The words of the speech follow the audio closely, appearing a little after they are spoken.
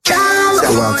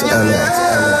Go out to LA.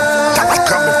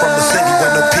 Coming from the city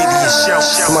where no pity is shown.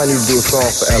 Somebody need to do a song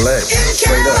for LA.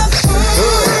 Straight up.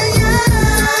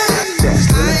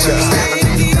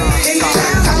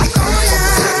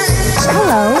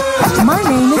 Hello, my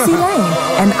name is Elaine,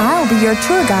 and I'll be your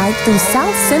tour guide through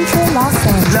South Central Los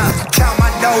Angeles. Look, count my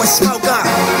dough and smoke up.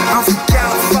 I'm from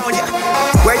California.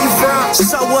 Where you from?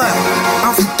 So what?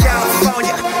 I'm from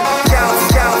California.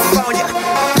 California.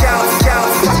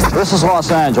 This is Los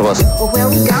Angeles. Well, where are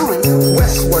we going?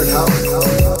 Westward, ho.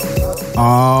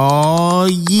 Oh,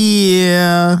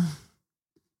 yeah.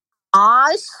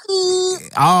 Aw,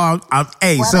 shit.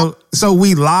 Hey, so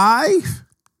we live?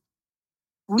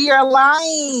 We are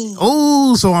lying.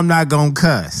 Oh, so I'm not gonna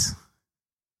cuss.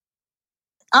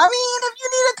 I mean, if you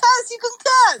need a cuss, you can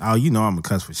cuss. Oh, you know I'm a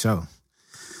cuss for sure.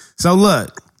 So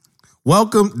look,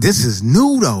 welcome. This is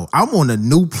new though. I'm on a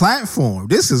new platform.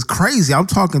 This is crazy. I'm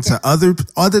talking to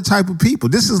other type of people.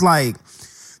 This is like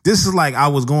I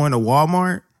was going to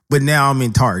Walmart, but now I'm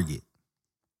in Target.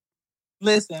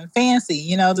 Listen, fancy.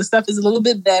 You know, the stuff is a little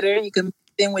bit better. You can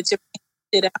fit in with your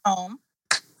shit at home.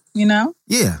 You know?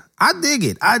 Yeah, I dig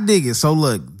it. So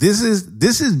look, this is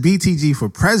BTG for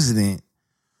president,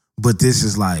 but this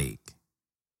is like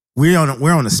we're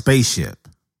on a spaceship.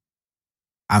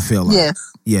 I feel like,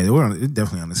 yes, yeah, we're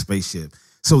definitely on a spaceship.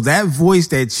 So that voice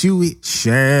that you,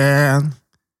 Sharon,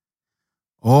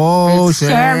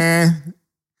 Sharon,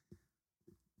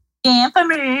 for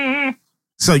me.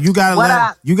 So you gotta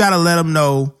let them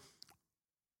know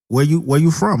where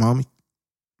you from, homie.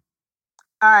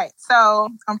 All right, so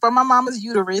I'm from my mama's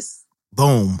uterus.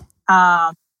 Boom.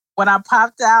 When I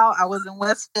popped out, I was in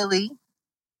West Philly.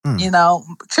 You know,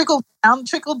 trickled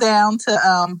down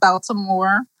to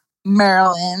Baltimore,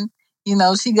 Maryland. You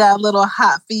know, she got a little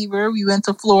hot fever. We went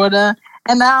to Florida,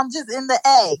 and now I'm just in the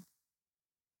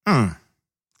A.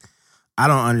 I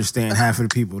don't understand half of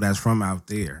the people that's from out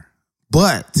there,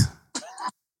 but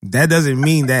that doesn't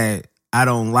mean that I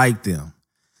don't like them.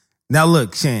 Now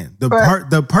look, Shan,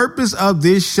 the purpose of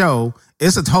this show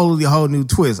is a totally whole new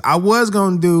twist. I was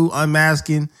going to do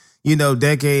Unmasking, you know,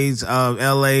 Decades of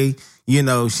LA, you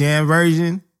know, Shan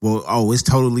version. Well, it's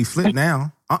totally flipped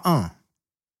now. I'm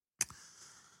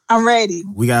ready.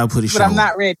 We got to put a show on. But I'm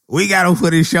not ready. We got to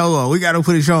put a show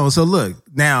on. So look,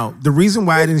 now, the reason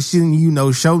why I didn't send you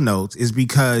no show notes is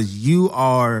because you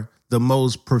are the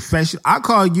most professional. I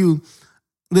call you,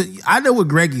 I know what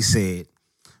Greggy said,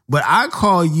 but I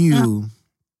call you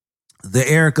the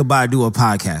Erykah Badu of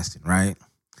podcasting, right?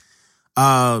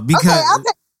 Because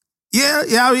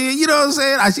I mean, you know what I'm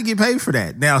saying? I should get paid for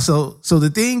that. Now, so the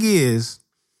thing is,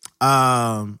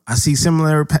 I see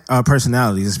similar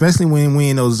personalities, especially when we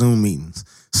in those Zoom meetings.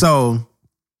 So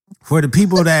for the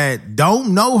people that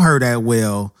don't know her that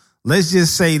well, let's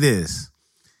just say this.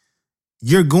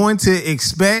 You're going to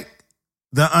expect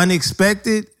the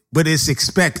unexpected, but it's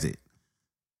expected.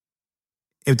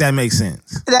 If that makes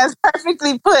sense. That's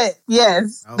perfectly put.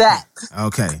 Yes, okay. That.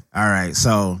 Okay. All right.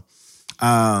 So,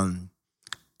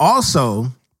 also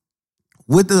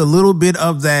with a little bit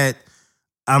of that,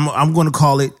 I'm going to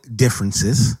call it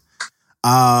differences.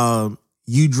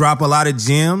 You drop a lot of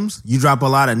gems. You drop a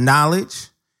lot of knowledge.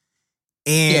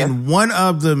 And one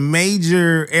of the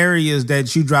major areas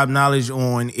that you drop knowledge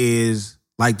on is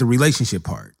like the relationship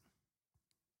part.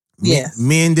 Yes.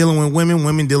 Men dealing with women,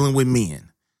 women dealing with men.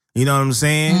 You know what I'm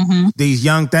saying? Mm-hmm. These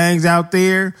young things out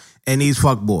there and these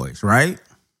fuck boys, right?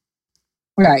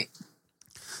 Right.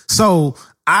 So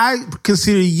I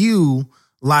consider you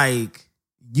like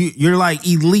you're like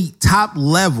elite, top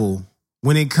level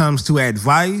when it comes to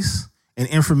advice and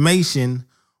information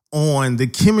on the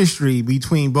chemistry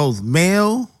between both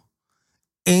male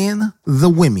and the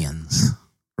women's,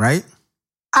 right?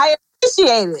 I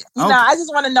appreciate it. You know, I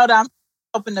just want to know that I'm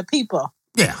helping the people.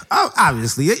 Yeah,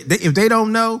 obviously. If they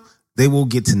don't know, they will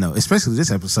get to know, especially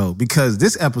this episode. Because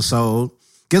this episode,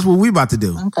 guess what we about to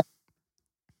do? Okay.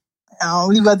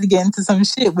 We about to get into some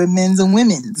shit with men's and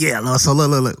women's. Yeah, so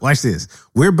look, watch this.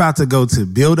 We're about to go to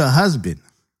Build a Husband.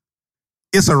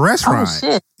 It's a restaurant. Oh,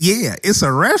 shit. Yeah, it's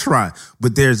a restaurant.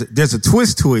 But there's a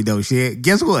twist to it, though, shit.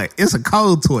 Guess what? It's a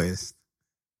cold twist.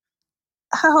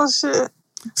 Oh, shit.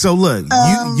 So look,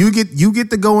 you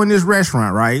get to go in this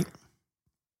restaurant, right?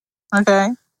 Okay.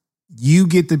 You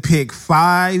get to pick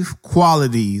 5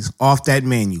 qualities off that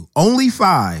menu. Only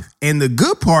 5. And the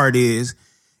good part is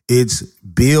it's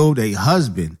build a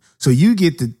husband. So you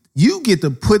get to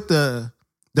put the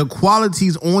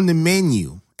qualities on the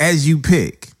menu as you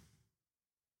pick.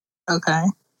 Okay.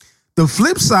 The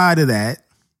flip side of that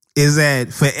is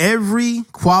that for every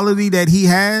quality that he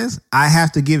has, I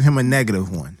have to give him a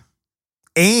negative one.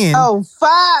 And Oh,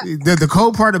 fuck. the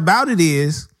cold part about it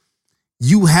is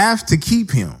you have to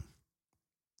keep him.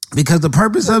 Because the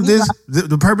purpose of this,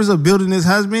 the purpose of building this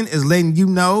husband is letting you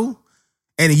know,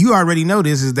 and you already know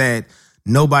this, is that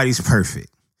nobody's perfect.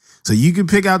 So you can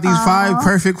pick out these 5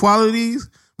 perfect qualities,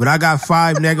 but I got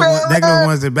 5 negative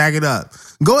ones that back it up.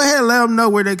 Go ahead and let them know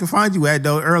where they can find you at,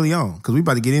 though, early on, because we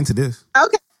about to get into this.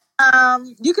 Okay.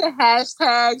 You can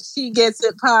hashtag She Gets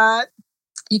It Pod.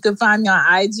 You can find me on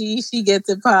IG, She Gets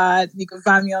It Pod. You can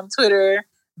find me on Twitter,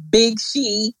 Big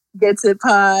She Gets It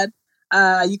Pod.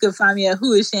 You can find me at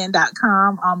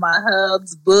whoisshan.com, on my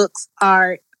hubs, books,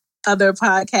 art, other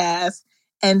podcasts,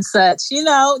 and such. You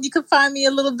know, you can find me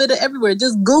a little bit of everywhere.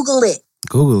 Just Google it.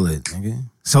 Google it, nigga.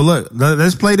 So look,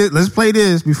 let's play this. Let's play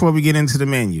this before we get into the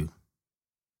menu.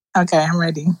 Okay, I'm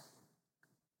ready.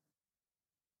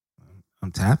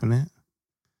 I'm tapping it.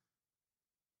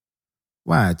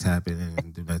 Why I tap it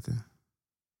and do nothing?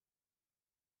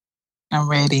 I'm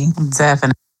ready.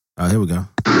 Definitely. Oh, here we go.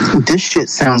 This shit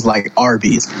sounds like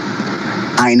Arby's.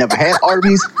 I ain't never had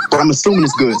Arby's, but I'm assuming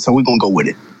it's good, so we're gonna go with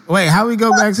it. Wait, how we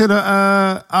go back to the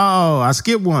I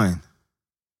skipped one.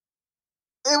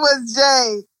 It was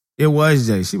Jay. It was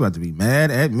Jay. She about to be mad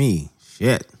at me.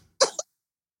 Shit.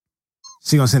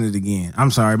 She gonna send it again.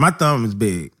 I'm sorry. My thumb is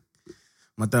big.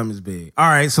 All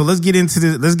right, so let's get into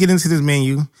this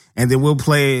menu, and then we'll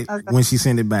play it when she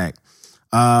send it back.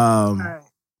 All right.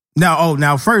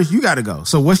 Now first you gotta go.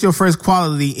 So what's your first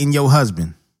quality in your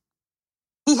husband?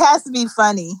 He has to be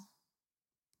funny.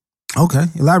 Okay,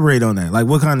 elaborate on that. Like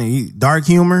what kind of dark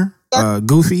humor,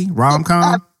 goofy,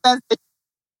 rom-com?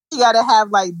 You gotta have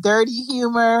like dirty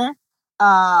humor,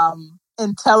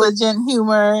 intelligent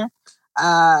humor,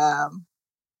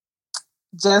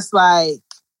 just like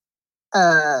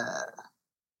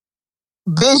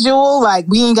visual. Like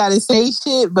we ain't gotta say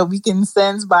shit, but we can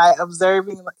sense by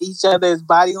observing each other's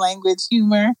body language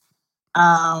humor.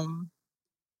 That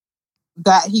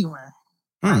humor.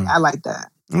 I like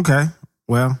that. Okay.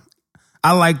 Well,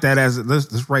 I like that as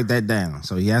let's write that down.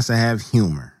 So he has to have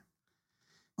humor.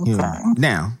 Okay.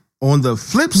 Now, on the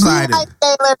flip side, be nice,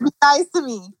 Taylor. Be nice to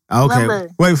me. Okay. Remember.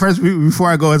 Wait, first before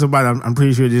I go into about, I'm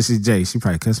pretty sure this is Jay. She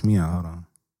probably cussed me out. Hold on.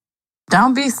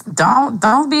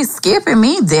 Don't be skipping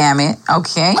me, damn it.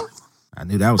 Okay. I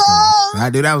knew that was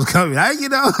coming. I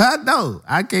know.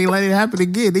 I can't let it happen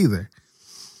again either.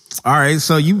 All right,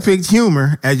 so you picked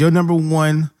humor as your number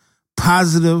one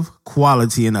positive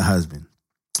quality in a husband.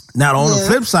 Now, on the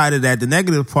flip side of that, the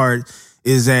negative part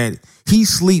is that he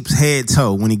sleeps head to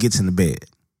toe when he gets in the bed.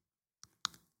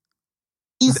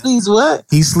 He sleeps what?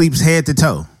 He sleeps head to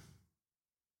toe.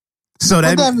 So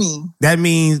what that mean?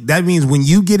 That means when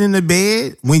you get in the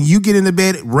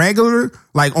bed regular,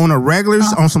 like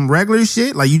on some regular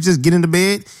shit, like you just get in the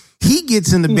bed, he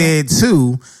gets in the bed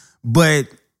too, but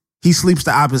he sleeps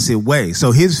the opposite way.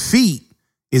 So his feet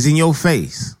is in your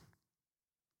face.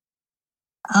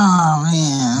 Oh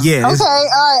man. Yeah. Okay,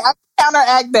 all right.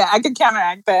 I can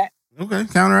counteract that. Okay,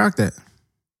 counteract that.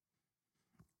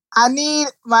 I need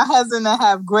my husband to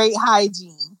have great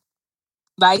hygiene.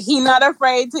 Like, he not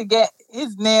afraid to get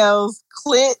his nails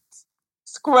clipped,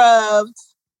 scrubbed,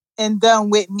 and done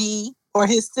with me or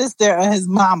his sister or his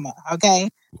mama, okay?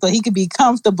 So he could be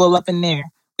comfortable up in there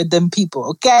with them people,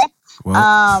 okay?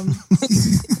 Well.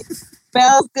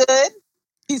 Smells good.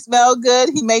 He smells good.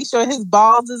 He makes sure his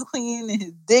balls is clean and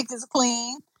his dick is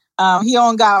clean. He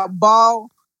don't got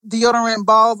deodorant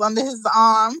balls under his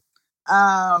arm.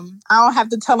 I don't have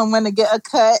to tell him when to get a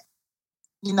cut,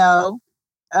 you know.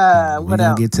 What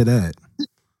else? Get to that.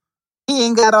 He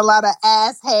ain't got a lot of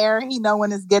ass hair. He know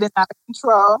when it's getting out of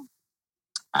control.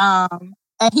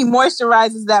 And he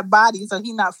moisturizes that body so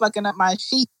he not fucking up my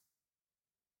sheet.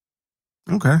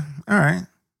 Okay. All right.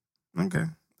 Okay.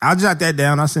 I'll jot that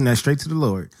down. I'll send that straight to the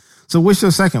Lord. So what's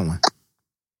your second one?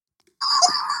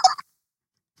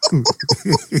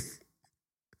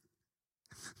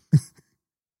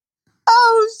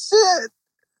 Oh, shit.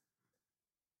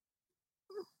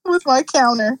 What's my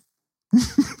counter?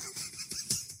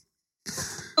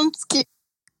 I'm scared.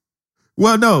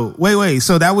 Well, no. Wait.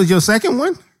 So that was your second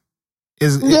one?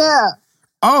 Yeah.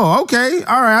 Oh, okay.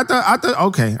 All right. I thought.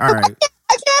 Okay. All right.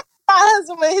 I can't my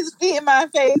husband with his feet in my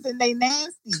face and they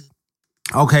nasty.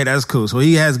 Okay, that's cool. So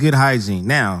he has good hygiene.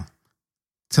 Now,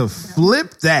 to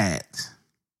flip that,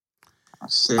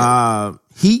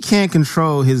 he can't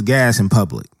control his gas in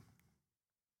public.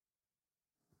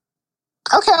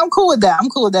 Okay, I'm cool with that.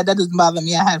 That doesn't bother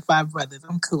me. I had 5 brothers.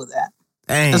 I'm cool with that.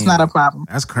 Dang, that's not a problem.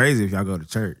 That's crazy if y'all go to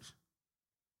church.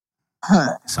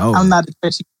 So I'm not a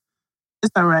church.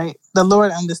 It's all right. The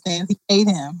Lord understands. He made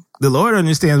him. The Lord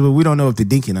understands, but we don't know if the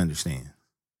deacon understands.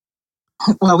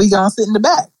 Well, we gonna sit in the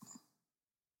back.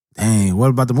 Dang, what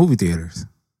about the movie theaters?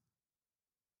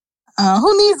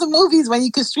 Who needs the movies when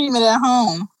you can stream it at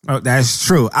home? Oh, that's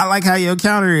true. I like how your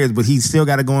counter is, but he still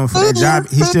got to go in for that job.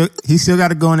 He still got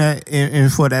to go in in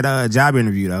for that job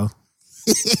interview though.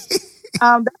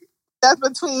 That's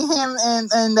between him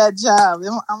and that job.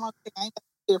 I'm okay. I ain't got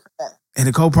to care for that. And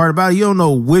the cool part about it, you don't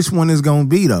know which one it's gonna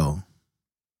be though.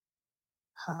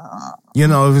 You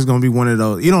know if it's gonna be one of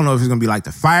those. You don't know if it's gonna be like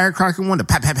the firecracker one, the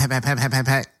pat pat pat pat pat pat pat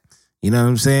pat. You know what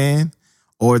I'm saying?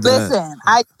 Or the listen.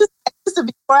 I used to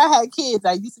before I had kids.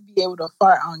 I used to be able to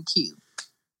fart on cue,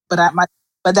 but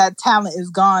that talent is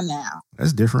gone now.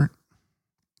 That's different.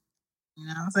 You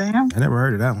know what I'm saying? I never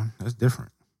heard of that one. That's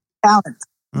different. Talent.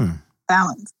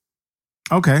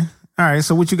 Okay. All right.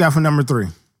 So what you got for number 3?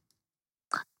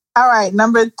 All right.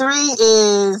 Number 3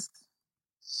 is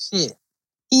shit.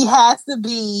 He has to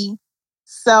be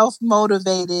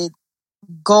self-motivated,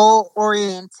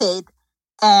 goal-oriented,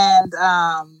 and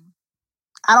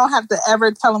I don't have to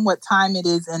ever tell him what time it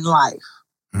is in life.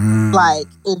 Like,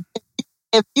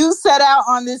 if you set out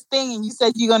on this thing and you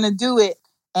said you're going to do it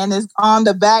and it's on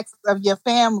the backs of your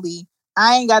family,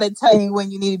 I ain't got to tell you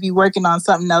when you need to be working on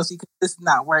something else because this is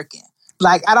not working.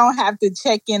 Like, I don't have to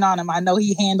check in on him. I know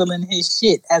he handling his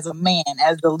shit as a man,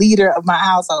 as the leader of my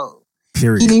household.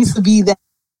 Period. He needs to be that.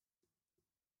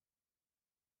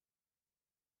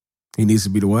 He needs to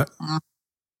be the what?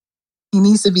 He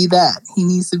needs to be that. He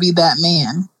needs to be that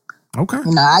man. Okay.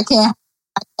 You know, I can't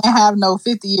have no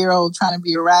 50-year-old trying to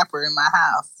be a rapper in my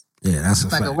house. Yeah, that's a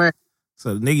like fact. A word.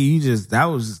 So the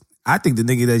nigga I think the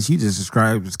nigga that you just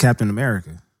described was Captain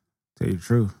America. Tell you the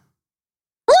truth.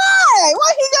 Why?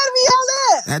 Why he gotta be all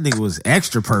that? That nigga was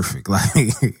extra perfect. Like,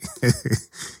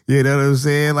 you know what I'm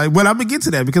saying? Like, but I'm gonna get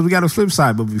to that because we got a flip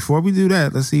side. But before we do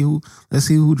that, let's see who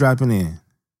dropping in.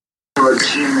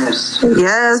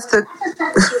 Yes, the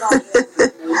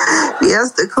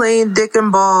clean dick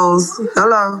and balls.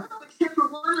 Hello.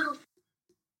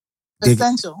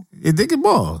 Essential. Dick and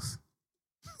balls.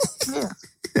 Yeah.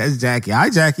 That's Jackie. Hi,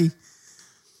 Jackie.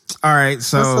 All right,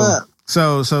 so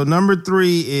number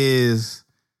 3 is,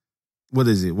 what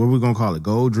is it? What are we gonna call it?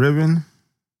 Goal driven.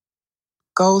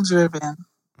 Goal driven.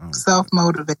 Okay. Self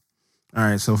motivated. All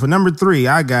right, so for number 3,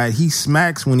 I got he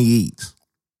smacks when he eats.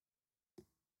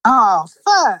 Oh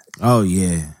fuck! Oh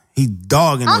yeah, he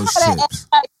dogging those chips.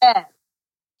 Like that.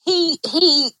 He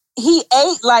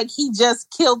ate like he just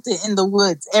killed it in the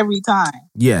woods every time.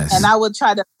 Yes, and I would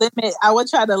try to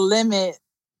limit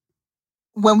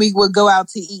when we would go out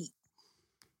to eat.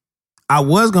 I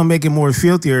was gonna make it more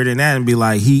filthier than that and be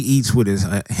like he eats with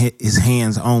his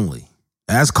hands only.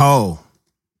 That's cold.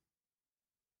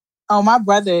 Oh, my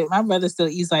brother still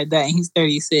eats like that, and he's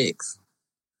 36.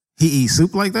 He eats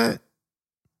soup like that?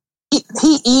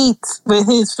 He eats with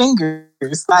his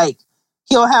fingers. Like,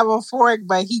 he'll have a fork,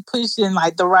 but he pushing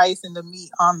like the rice and the meat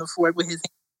on the fork with his hands.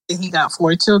 And he got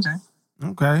 4 children.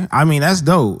 Okay. I mean, that's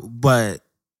dope, but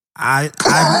I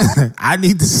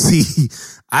need to see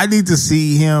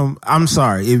him. I'm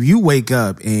sorry. If you wake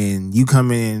up and you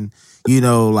come in, you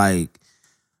know, like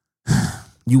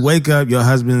you wake up, your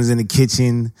husband's in the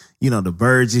kitchen, you know, the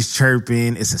birds is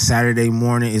chirping. It's a Saturday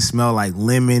morning. It smells like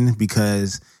lemon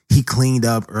because he cleaned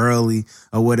up early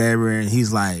or whatever. And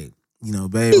he's like, you know,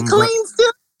 babe. He cleans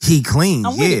too? He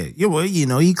cleans. Yeah. Well, you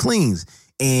know, he cleans.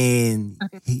 And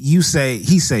he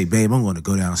say, babe, I'm going to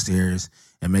go downstairs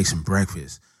and make some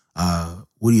breakfast.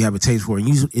 What do you have a taste for? And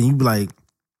you be like,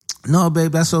 no,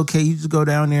 babe, that's okay. You just go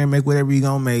down there and make whatever you're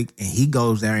going to make. And he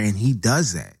goes there and he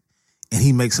does that. And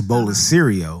he makes a bowl of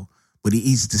cereal, but he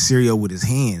eats the cereal with his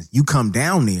hands. You come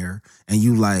down there and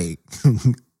you like,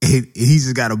 he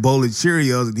just got a bowl of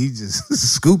Cheerios and he's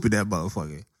just scooping that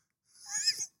motherfucker.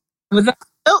 With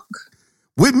milk.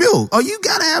 With milk. Oh, you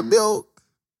gotta have milk.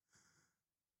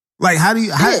 Like, how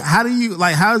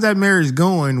is that marriage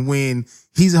going when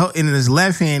he's in his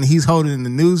left hand, he's holding the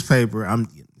newspaper. I'm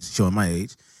showing my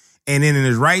age. And then in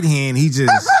his right hand, he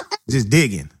just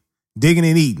digging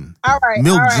and eating. All right.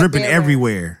 Milk dripping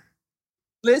everywhere.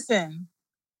 Listen,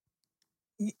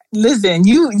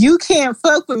 you can't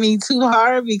fuck with me too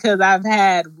hard because I've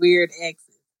had weird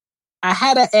exes. I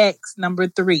had an ex, number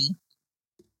 3,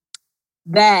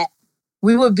 that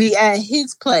we would be at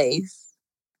his place.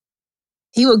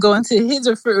 He would go into his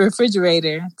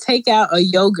refrigerator, take out a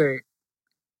yogurt,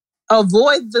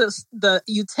 avoid the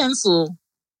utensil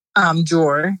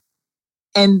drawer,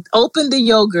 and open the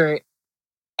yogurt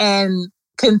and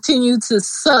continue to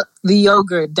suck the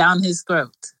yogurt down his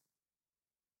throat.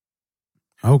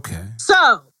 Okay.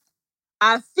 So,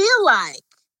 I feel like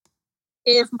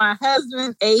if my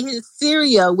husband ate his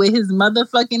cereal with his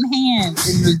motherfucking hands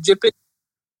and was dripping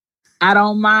I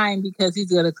don't mind because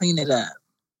he's gonna clean it up.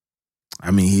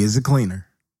 I mean, he is a cleaner.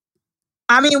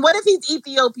 I mean, what if he's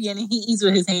Ethiopian and he eats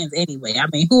with his hands anyway? I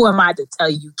mean, who am I to tell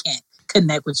you can't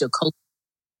connect with your culture?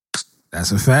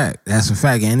 That's a fact. That's a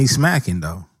fact. And he's smacking,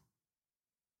 though.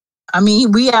 I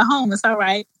mean, we at home. It's all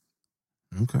right.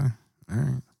 Okay.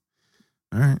 All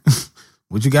right.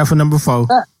 What you got for number 4?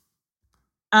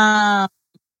 A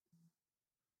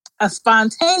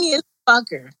spontaneous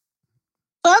fucker.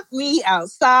 Fuck me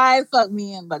outside. Fuck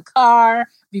me in the car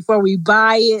before we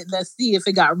buy it. Let's see if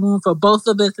it got room for both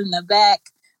of us in the back.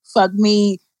 Fuck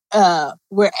me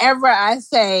wherever I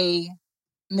say,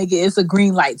 nigga, it's a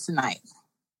green light tonight.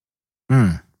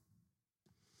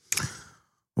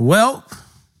 Well,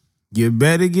 you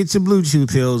better get your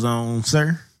Bluetooth pills on,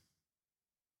 sir.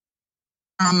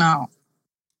 I don't know.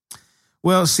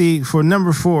 Well, see, for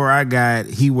number 4, I got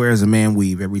he wears a man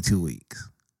weave every 2 weeks.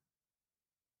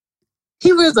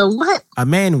 He wears a what? A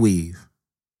man weave.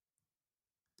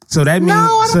 So that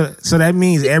means so that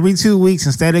means every 2 weeks,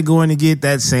 instead of going to get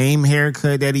that same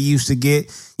haircut that he used to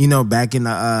get, you know, back in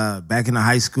the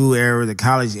high school era, the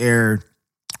college era,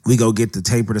 we go get the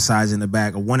taper the size in the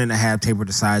back, a 1.5 taper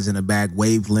the size in the back,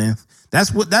 wavelength.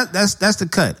 That's the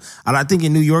cut. I think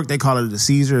in New York they call it a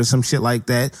Caesar or some shit like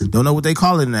that. Don't know what they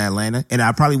call it in Atlanta, and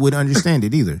I probably wouldn't understand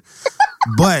it either.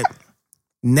 But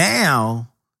now,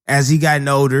 as he gotten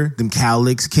older, them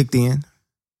cowlicks kicked in.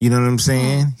 You know what I'm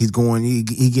saying? He's going, he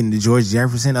getting the George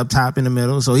Jefferson up top in the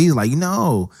middle. So he's like,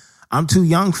 no, I'm too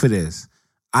young for this.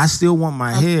 I still want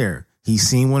my hair. He's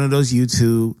seen one of those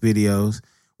YouTube videos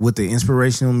with the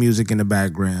inspirational music in the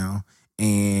background.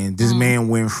 And this man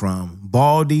went from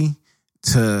baldy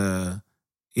to,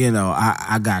 you know,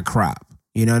 I got crop.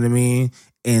 You know what I mean?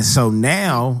 And so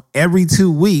now, every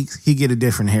 2 weeks, he get a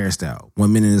different hairstyle.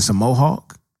 1 minute it's a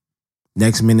mohawk.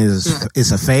 Next minute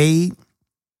it's a fade.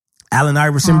 Allen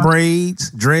Iverson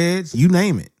braids, dreads, you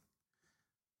name it.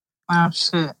 Oh,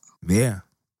 shit. Yeah.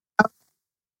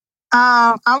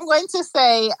 I'm going to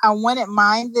say I wouldn't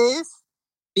mind this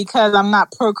because I'm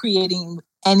not procreating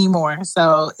anymore.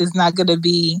 So it's not going to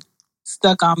be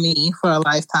stuck on me for a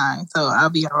lifetime. So I'll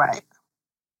be all right.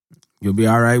 You'll be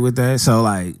all right with that? So,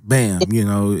 like, bam, you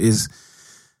know, it's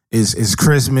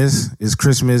Christmas. It's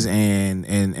Christmas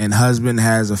and husband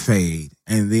has a fade.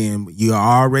 And then you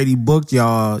already booked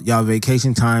y'all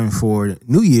vacation time for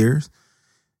New Year's.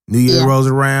 New Year rolls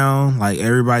around, like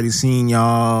everybody's seeing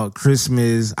y'all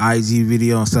Christmas IG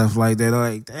video and stuff like that. They're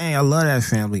like, dang, I love that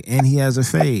family. And he has a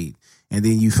fade. And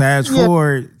then you fast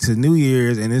forward to New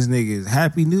Year's and this nigga is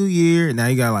Happy New Year. And now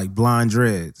you got like blonde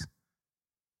dreads.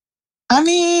 I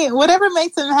mean, whatever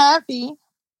makes him happy.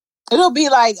 It'll be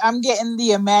like I'm getting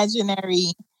the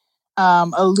imaginary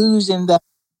illusion that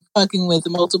I'm fucking with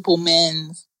multiple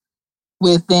men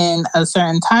within a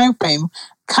certain time frame.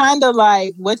 Kind of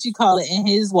like what you call it in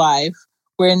his wife,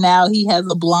 where now he has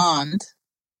a blonde,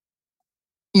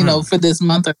 you know, for this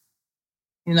month, or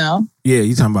you know. Yeah,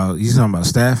 you talking about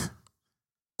Steph?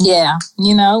 Yeah,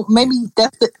 you know, maybe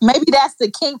that's the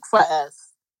kink for us.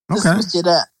 Okay, switch it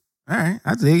up. All right,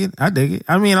 I dig it.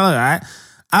 I mean, look,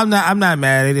 I'm not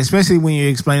mad at it, especially when you're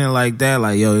explaining it like that.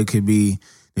 Like, yo, it could be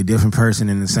a different person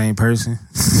in the same person.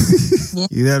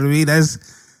 You know what I mean?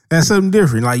 That's something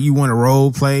different. Like, you want to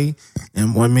role play,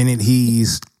 and 1 minute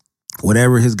he's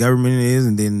whatever his government is,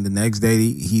 and then the next day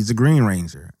he's a Green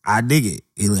Ranger. I dig it.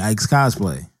 He likes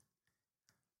cosplay.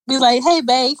 Be like, hey,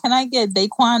 babe, can I get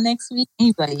Daquan next week?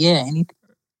 He's like, yeah, anything.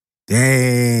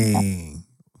 Dang.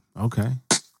 Okay.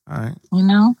 All right. You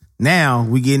know? Now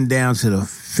we getting down to the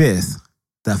 5th,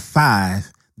 the 5,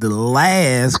 the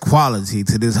last quality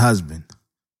to this husband.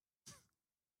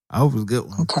 I hope it's a good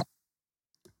one. Okay.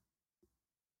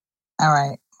 All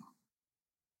right.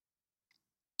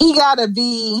 He gotta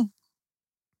be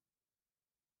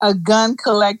a gun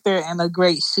collector and a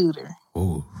great shooter.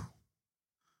 Ooh.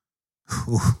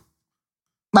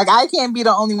 Like, I can't be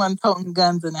the only one toting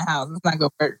guns in the house. It's not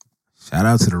gonna work. Shout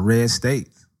out to the red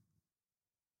states.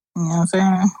 You know what I'm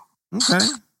saying? Okay.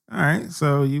 All right.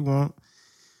 So you want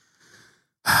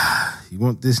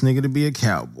this nigga to be a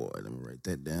cowboy. Let me write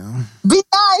that down. Be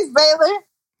nice, Baylor.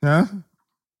 Huh?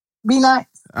 Be nice.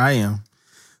 I am.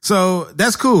 So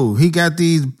that's cool. He got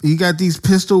these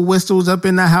pistol whistles up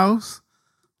in the house.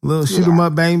 Little shoot 'em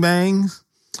up bang bangs.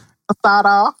 Start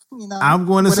off, you know. I'm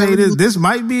going to say this. This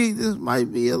might be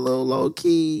a little low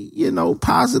key, you know,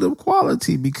 positive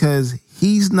quality because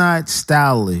he's not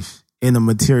stylish in a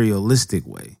materialistic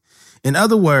way. In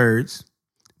other words,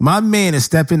 my man is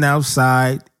stepping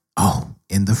outside.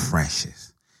 In the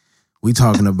freshest. We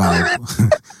talking about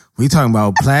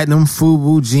platinum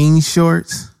FUBU jean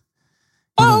shorts.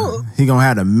 He gonna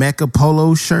have the Mecca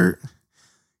polo shirt.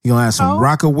 He gonna have some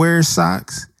Rocawear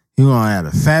socks. He gonna have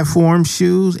the Fat Form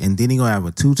shoes, and then he gonna have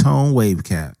a two-tone wave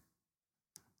cap.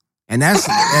 And that's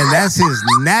his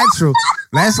natural.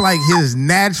 That's like his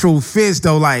natural fits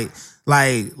though. Like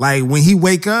when he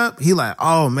wake up, he like,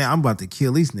 oh man, I'm about to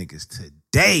kill these niggas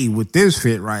today with this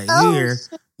fit right here.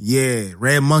 Shit. Yeah,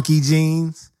 red monkey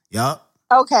jeans. Yup.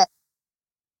 Okay.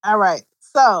 All right.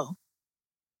 So,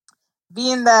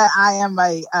 being that I am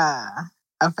a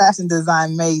fashion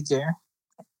design major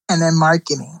and then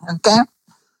marketing, okay.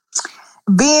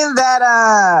 Being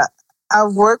that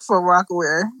I've worked for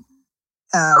Rocawear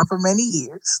for many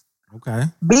years. Okay.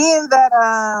 Being that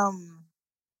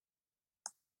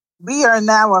we are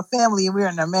now a family and we're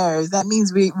in a marriage, that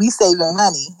means we saving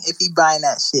money if he buying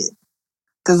that shit.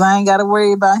 Cause I ain't gotta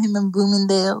worry about him in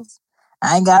Bloomingdale's.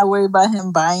 I ain't gotta worry about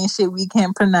him buying shit we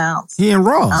can't pronounce. He in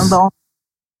Ross.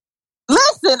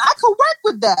 Listen, I could work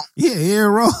with that. Yeah, he in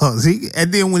Ross.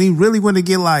 And then when he really want to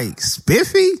get like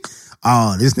spiffy,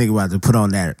 oh, this nigga about to put on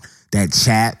that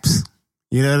chaps.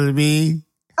 You know what I mean?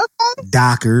 Okay.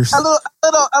 Dockers. A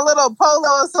little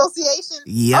polo association.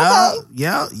 Yeah, okay.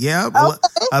 yeah. Okay.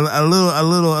 A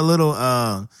little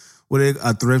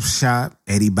a thrift shop,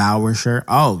 Eddie Bauer shirt.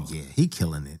 Oh yeah, he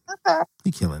killing it. Okay.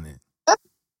 He killing it.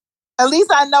 At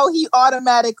least I know he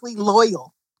automatically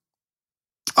loyal.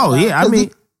 Oh yeah, I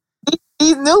mean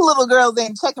these new little girls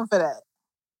ain't checking for that.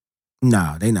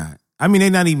 No, they not. I mean, they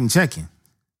not even checking.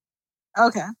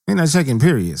 Okay. They're not checking,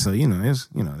 period. So,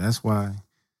 that's why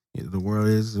the world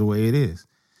is the way it is.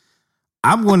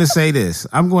 I'm going to say this.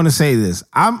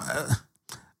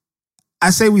 I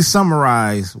say we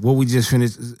summarize what we just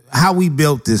finished, how we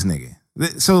built this nigga.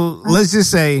 So let's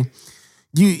just say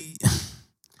he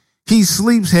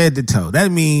sleeps head to toe.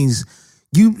 That means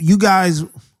you guys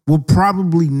will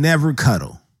probably never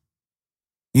cuddle.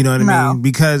 You know what I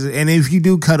mean? And if you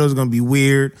do cuddle, it's going to be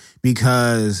weird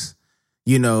because,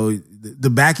 the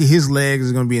back of his legs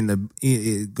is going to be in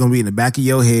the back of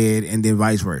your head, and then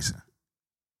vice versa.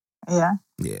 Yeah.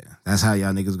 Yeah. That's how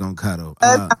y'all niggas going to cuddle.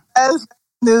 As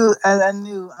a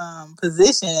new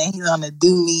position, and he's going to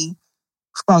do me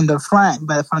from the front,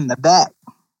 but from the back.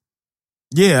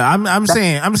 Yeah, I'm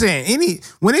saying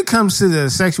when it comes to the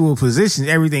sexual position,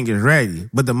 everything is ready.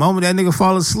 But the moment that nigga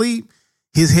fall asleep,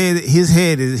 his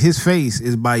face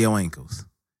is by your ankles.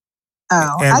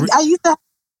 Oh,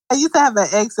 I used to have an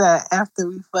ex after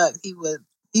we fucked, he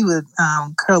would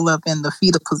curl up in the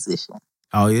fetal position.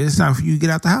 Oh yeah, it's time for you to get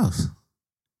out the house.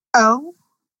 Oh,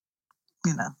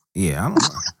 Yeah, I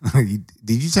don't know.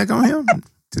 Did you check on him?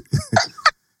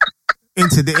 In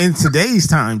today's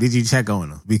time, did you check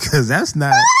on him? Because that's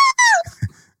not.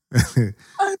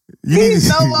 He's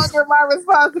no longer my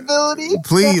responsibility.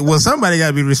 Please, well, somebody got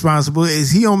to be responsible. Is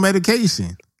he on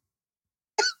medication?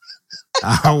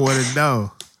 I want to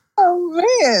know. Oh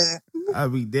man,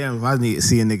 I'd be damned if I need to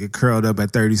see a nigga curled up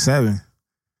at 37.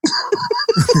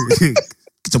 Get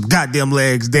some goddamn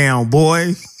legs down,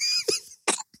 boy.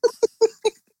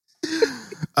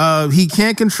 He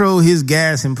can't control his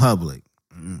gas in public.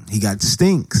 He got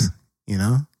stinks, You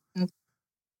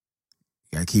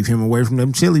gotta keep him away from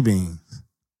them chili beans.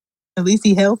 At least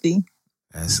he healthy.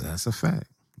 That's a fact.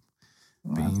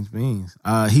 Beans.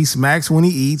 He smacks when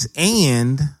he eats,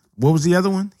 and what was the other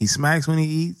one? He smacks when he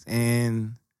eats,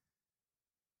 and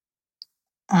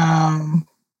and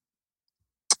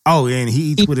he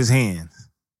eats with his hands.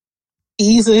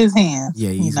 He eats with his hands. Yeah,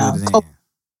 he eats with his hands.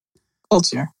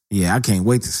 Culture. Yeah, I can't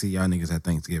wait to see y'all niggas at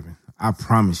Thanksgiving. I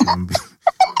promise you,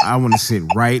 I want to sit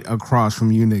right across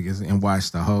from you niggas and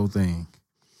watch the whole thing.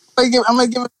 I'm gonna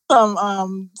give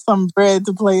him some bread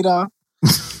to plate off.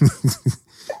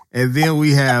 And then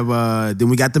we have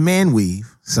we got the man weave.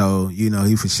 So,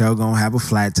 he for sure gonna have a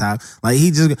flat top. Like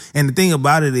and the thing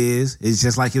about it is, it's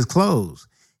just like his clothes.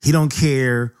 He don't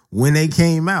care when they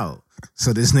came out.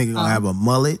 So this nigga gonna have a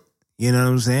mullet, you know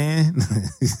what I'm saying?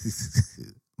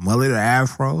 Mullet or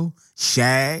afro,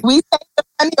 shag. We take the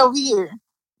money over here.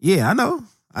 Yeah, I know.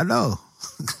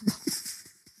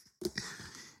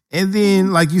 And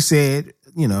then, like you said,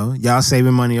 y'all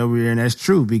saving money over here, and that's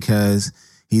true because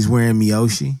he's wearing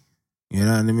Miyoshi. You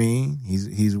know what I mean?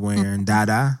 He's wearing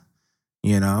Dada.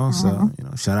 So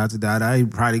shout out to Dada. He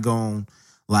probably going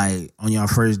like on your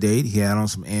first date. He had on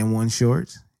some N1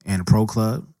 shorts and a Pro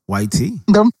Club white tee.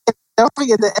 Don't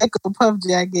forget the Echo Puff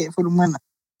jacket for the winter.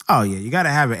 Oh yeah, you gotta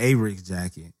have an Avrix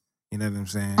jacket. You know what I'm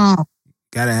saying?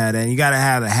 Gotta have that. And you gotta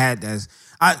have a hat that's.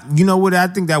 You know what? I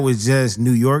think that was just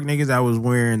New York niggas that was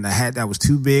wearing the hat that was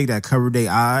too big that covered their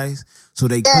eyes, so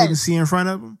they couldn't see in front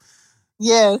of them.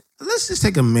 Yeah. Let's just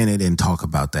take a minute and talk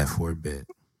about that for a bit.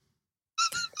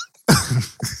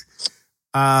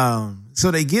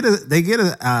 So they get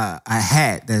a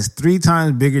hat that's 3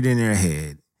 times bigger than their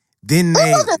head. Then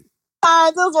they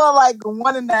those are like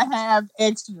 1.5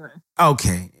 extra.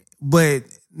 Okay, but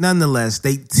nonetheless,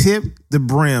 they tip the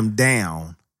brim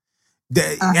down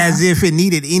as if it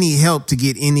needed any help to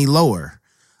get any lower.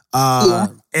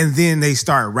 And then they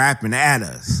start rapping at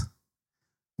us.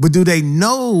 But do they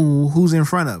know who's in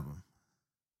front of them?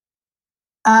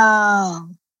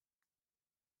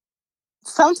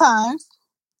 Sometimes.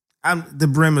 The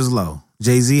brim is low.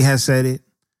 Jay-Z has said it.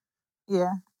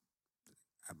 Yeah.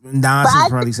 Nas has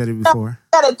probably said it before.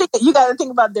 You got to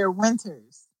think about their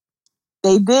winters.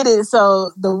 They did it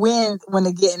so the wind when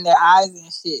they get in their eyes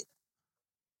and shit.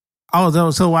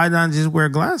 Oh, so why not just wear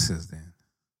glasses then?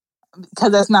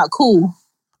 Because that's not cool.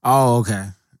 Oh, okay.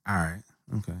 All right.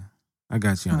 Okay. I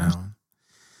got you on that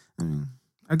one.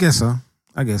 I guess so.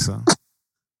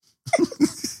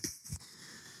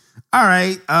 All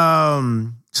right.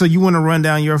 So you want to run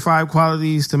down your 5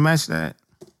 qualities to match that?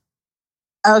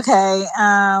 Okay.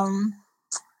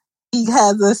 He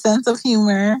has a sense of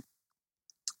humor.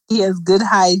 He has good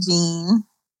hygiene.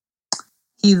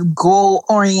 He's goal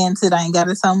oriented. I ain't got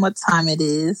to tell him what time it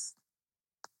is.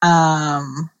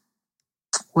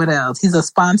 What else? He's a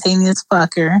spontaneous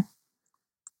fucker.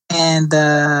 And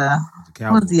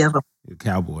what's the other one?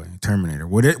 Cowboy, Terminator,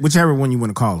 whichever one you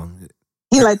want to call him.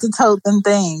 He likes to tote them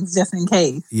things just in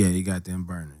case. Yeah, you got them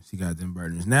burners.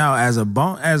 Now, as a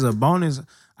bonus,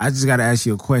 I just got to ask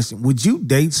you a question. Would you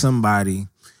date somebody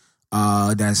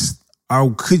or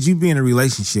could you be in a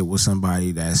relationship with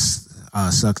somebody that's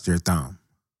sucks their thumb?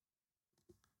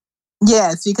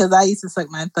 Yes, because I used to suck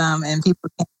my thumb and people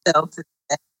can't tell today.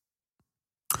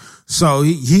 So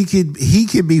he could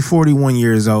be 41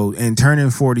 years old and turning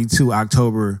 42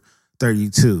 October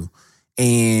 32.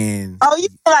 And you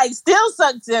like still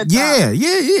suck their thumb?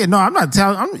 Yeah. No, I'm not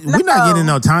telling. We're not getting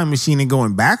no time machine and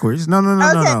going backwards. No.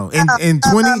 In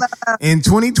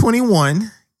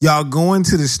 2021, y'all going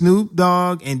to the Snoop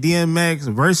Dogg and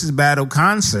DMX versus battle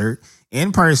concert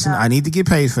in person. I need to get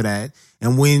paid for that.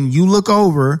 And when you look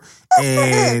over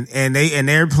and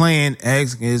they're playing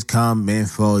X is coming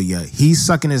for you, he's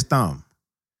sucking his thumb.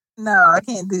 No, I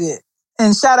can't do it.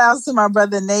 And shout outs to my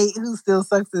brother Nate, who still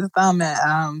sucks his thumb at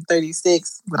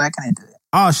 36, but I can't do it.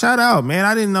 Oh, shout out, man!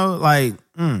 I didn't know. You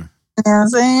know what I'm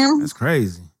saying? That's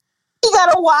crazy. He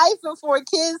got a wife and 4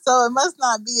 kids, so it must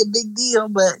not be a big deal.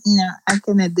 But I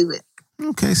couldn't do it.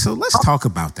 Okay, so let's talk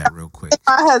about that real quick.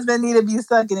 My husband need to be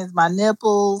sucking is my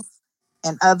nipples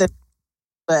and other,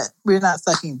 but we're not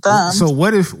sucking thumbs. So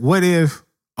what if one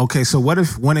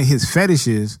of his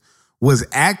fetishes was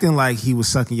acting like he was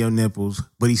sucking your nipples,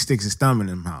 but he sticks his thumb in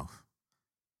his mouth?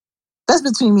 That's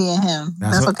between me and him.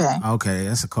 That's okay. Okay,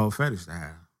 that's a cold fetish to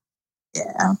have.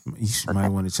 Yeah. You might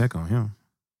want to check on him.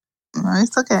 No,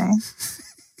 it's okay.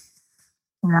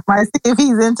 I might see if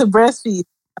he's into breastfeed.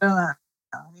 I don't know.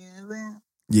 You know what I'm saying?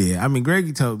 Yeah, I mean,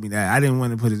 Greggy told me that. I didn't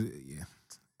want to put it. Yeah.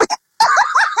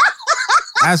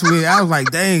 That's weird. I was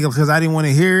like, dang, because I didn't want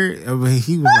to hear it. But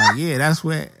he was like, yeah, that's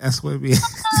what it be.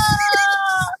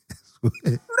 I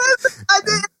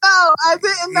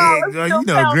didn't know. Yeah, you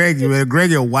know, Greggy, man.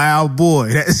 Greggy a wild boy.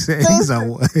 He's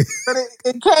but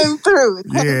it came through. It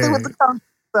came through with the company.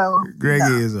 So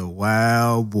Greggy is a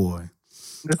wild boy.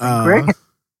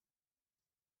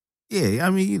 Yeah, I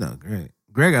mean,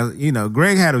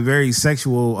 Greg had a very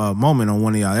sexual moment on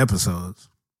one of y'all episodes.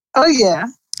 Oh yeah,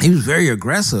 he was very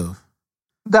aggressive.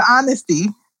 The honesty.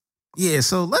 Yeah,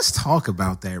 so let's talk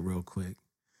about that real quick.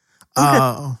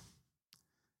 Okay.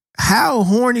 How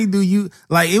horny do you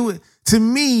like it? To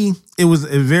me, it was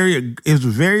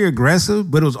very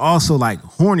aggressive, but it was also like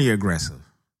horny aggressive.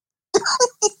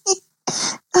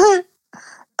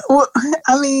 Well,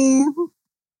 I mean,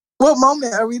 what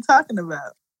moment are we talking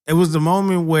about? It was the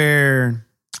moment where,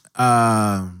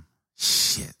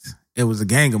 it was a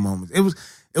gang of moments.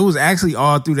 It was actually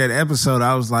all through that episode.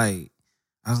 I was like,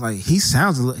 he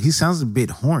sounds a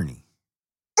bit horny.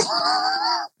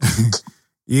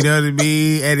 You know what I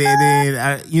mean? And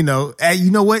then you know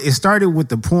what? It started with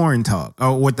the porn talk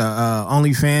or with the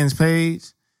OnlyFans page.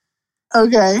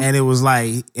 Okay. And it was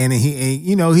like, and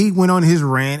he went on his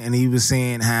rant and he was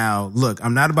saying how, look,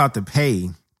 I'm not about to pay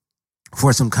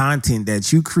for some content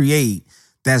that you create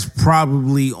that's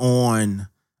probably on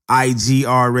IG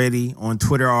already, on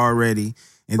Twitter already.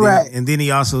 And then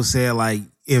he also said, like,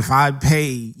 if I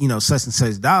pay, such and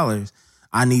such dollars,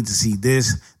 I need to see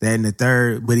this, that, and the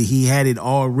third. But he had it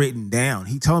all written down.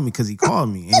 He told me because he called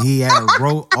me and he had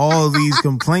wrote all these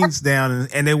complaints down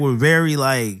and they were very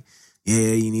like, yeah,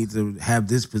 you need to have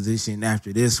this position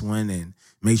after this one and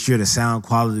make sure the sound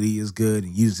quality is good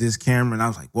and use this camera. And I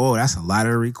was like, whoa, that's a lot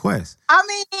of requests. I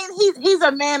mean, he's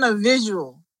a man of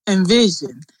visual and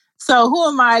vision. So who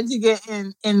am I to get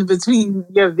in between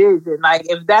your vision? Like,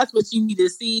 if that's what you need to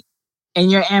see in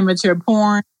your amateur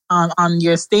porn on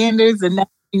your standards, then that's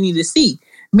what you need to see.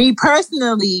 Me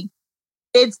personally,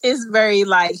 it's very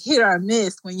like hit or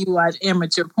miss when you watch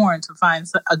amateur porn to find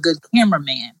a good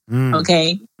cameraman.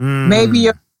 Okay, maybe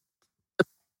your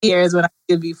ears when I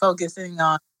should be focusing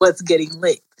on what's getting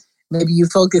lit. Maybe you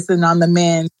focusing on the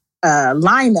man's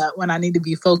lineup when I need to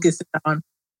be focusing on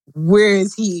where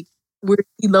is he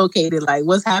located, like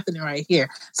what's happening right here.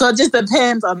 So it just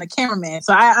depends on the cameraman.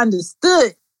 So I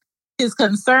understood his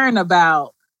concern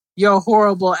about your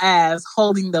horrible ass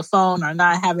holding the phone or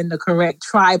not having the correct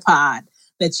tripod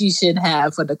that you should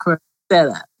have for the correct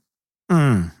setup.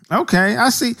 Okay, I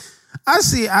see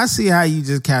how you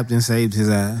just Captain saved his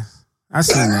ass. I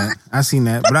seen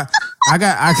that. But I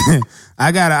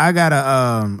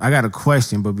got a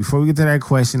question. But before we get to that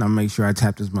question, I'll make sure I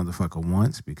tap this motherfucker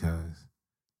once because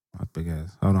my big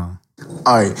ass. Hold on.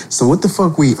 All right, so what the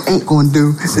fuck we ain't gonna do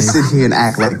is sit here and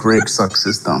act like Greg sucks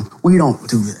his thumb. We don't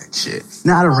do that shit.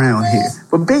 Not around here.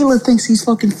 But Baylor thinks he's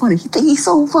fucking funny. He thinks he's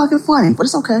so fucking funny, but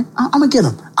it's okay. I'm gonna get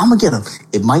him.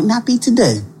 It might not be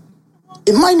today.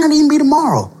 It might not even be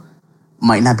tomorrow.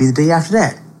 Might not be the day after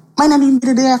that. Might not even be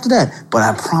the day after that. But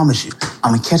I promise you,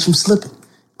 I'm gonna catch him slipping.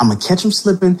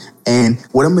 And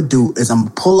what I'm gonna do is I'm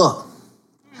gonna pull up.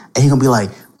 And he's gonna be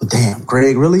like, well, damn,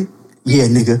 Greg, really? Yeah,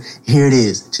 nigga, here it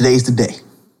is. Today's the day.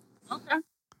 Okay.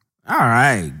 All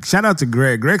right. Shout out to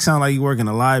Greg. Greg sounds like you work in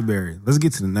a library. Let's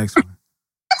get to the next one.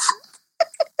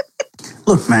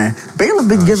 Look, man, Baylor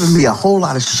been giving me a whole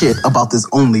lot of shit about this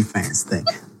OnlyFans thing.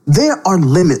 There are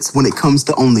limits when it comes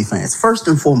to OnlyFans. First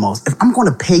and foremost, if I'm going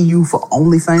to pay you for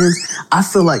OnlyFans, I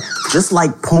feel like just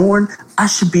like porn, I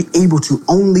should be able to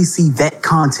only see that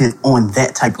content on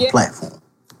that type of platform.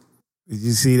 Did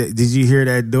you see that? Did you hear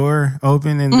that door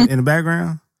open in the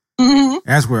background? Mm-hmm.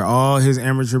 That's where all his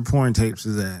amateur porn tapes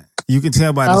is at. You can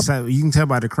tell by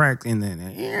the crack in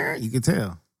there. You can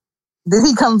tell. Did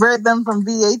he convert them from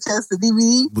VHS to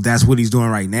DVD? But that's what he's doing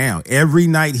right now. Every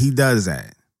night he does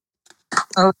that.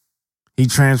 Oh. He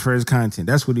transfers content.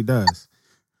 That's what he does.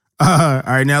 All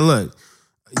right, now look.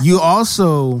 You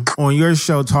also on your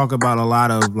show talk about a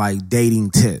lot of like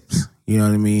dating tips. You know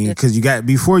what I mean? Because you got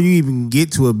before you even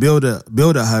get to build a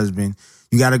husband,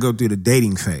 you got to go through the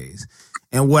dating phase.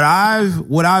 And what I've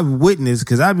witnessed,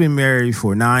 because I've been married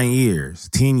for 9 years,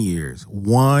 10 years,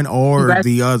 one or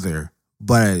the other.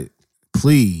 But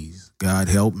please, God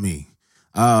help me.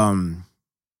 Been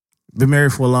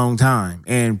married for a long time,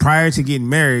 and prior to getting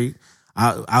married,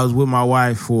 I was with my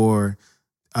wife for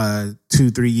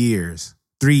 2-3 years,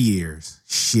 3 years.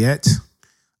 Shit.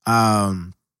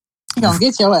 You gonna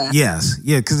get your ass. Yes.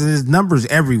 Yeah, because there's numbers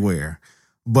everywhere.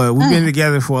 But we've been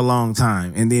together for a long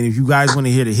time. And then if you guys want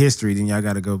to hear the history, then y'all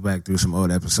got to go back through some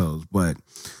old episodes. But,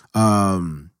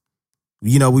 we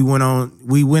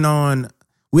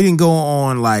didn't go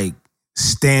on like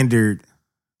standard,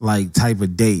 like type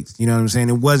of dates. You know what I'm saying?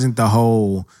 It wasn't the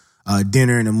whole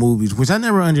dinner and the movies, which I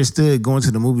never understood going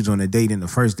to the movies on a date in the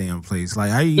first damn place.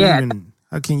 Like, how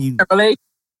can you?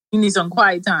 You need some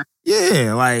quiet time.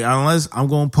 Yeah, like unless I'm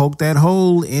gonna poke that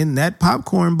hole in that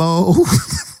popcorn bowl.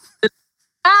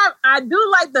 I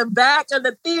do like the back of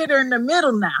the theater in the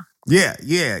middle now. Yeah.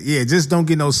 Just don't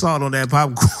get no salt on that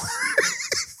popcorn.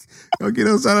 Don't get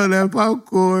no salt on that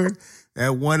popcorn.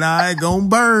 That one eye gonna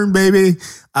burn, baby.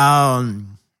 But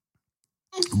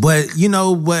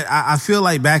I feel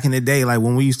like back in the day, like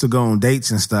when we used to go on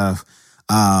dates and stuff,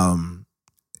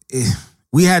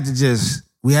 we had to just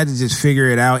figure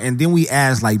it out. And then we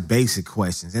asked like basic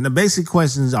questions. And the basic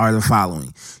questions are the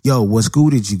following. Yo, what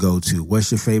school did you go to?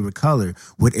 What's your favorite color?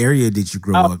 What area did you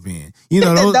grow up in? You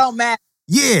know, those don't matter.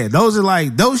 Yeah, those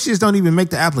shits don't even make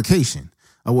the application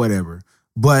or whatever.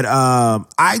 But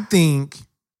I think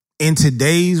in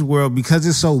today's world, because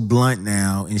it's so blunt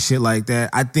now and shit like that,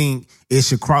 I think it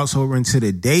should cross over into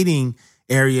the dating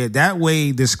area. That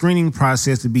way, the screening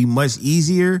process would be much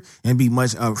easier and be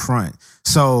much upfront.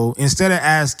 So instead of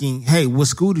asking, hey, what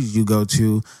school did you go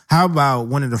to? How about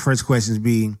one of the first questions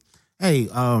being, hey,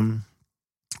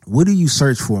 what do you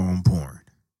search for on porn?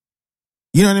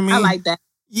 You know what I mean? I like that.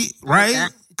 Yeah, right?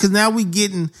 Because now we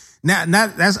getting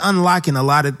that's unlocking a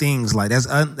lot of things. Like that's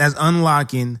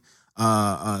unlocking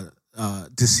to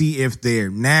see if they're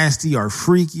nasty or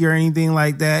freaky or anything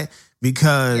like that.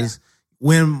 Because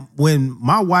when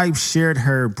my wife shared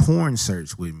her porn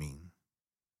search with me,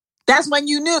 that's when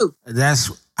you knew.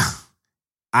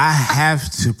 I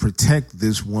have to protect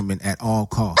this woman at all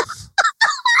costs.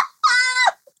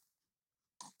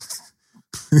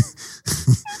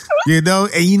 You know,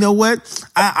 and you know what?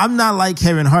 I'm not like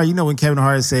Kevin Hart. You know when Kevin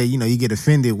Hart said, you know, you get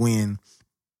offended when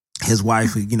his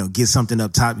wife, you know, gets something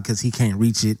up top because he can't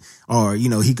reach it, or you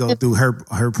know, he go through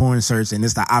her porn search and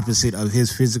it's the opposite of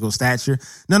his physical stature.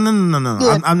 No.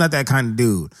 Yeah. I'm not that kind of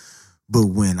dude. But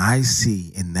when I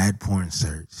see in that porn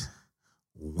search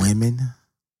women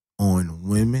on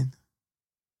women,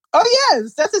 Oh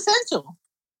yes, that's essential.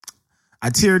 I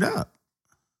teared up.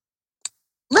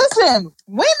 Listen,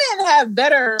 women have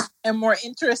better and more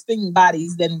interesting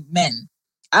bodies than men.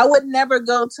 I would never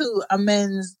go to a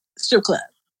men's strip club.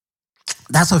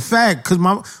 That's a fact. Because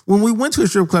when we went to a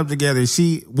strip club together,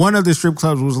 one of the strip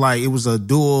clubs was like, it was a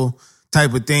dual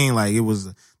type of thing. Like it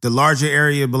was the larger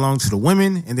area belonged to the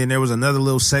women, and then there was another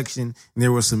little section, and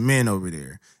there were some men over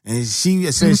there. And she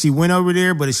said she went over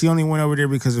there, but she only went over there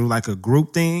because it was like a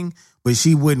group thing. But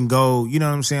she wouldn't go. You know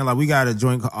what I'm saying? Like we got a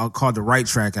joint called the Right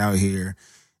Track out here.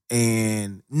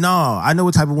 And no, I know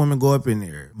what type of women go up in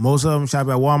there. Most of them shop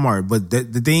at Walmart. But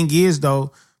the thing is,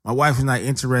 though, my wife is not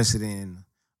interested in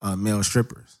male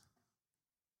strippers.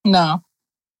 No.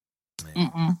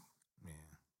 Mm-mm.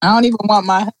 I don't even want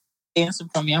my husband dancing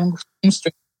from me. I'm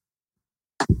straight.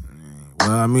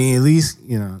 Well, I mean, at least,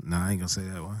 you know, no, I ain't going to say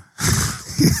that one.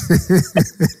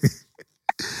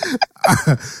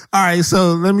 All right,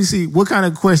 so let me see. What kind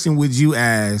of question would you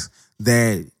ask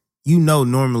that you know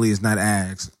normally is not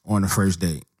asked on the first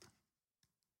date?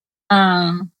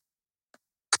 You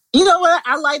know what?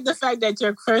 I like the fact that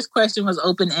your first question was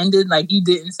open-ended. Like you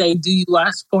didn't say, do you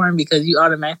watch porn? Because you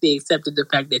automatically accepted the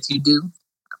fact that you do.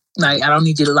 Like, I don't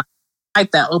need you to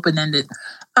like that open-ended.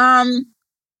 I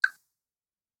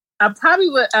probably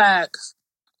would ask,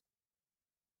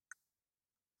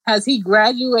 has he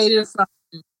graduated from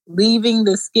leaving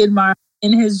the skid mark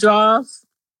in his drawers?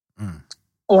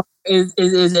 Or is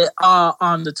it all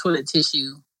on the toilet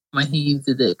tissue when he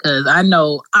uses it? Because I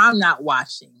know I'm not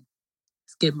washing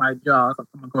skid mark drawers.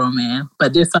 I'm a grown man.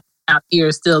 But there's something out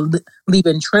here still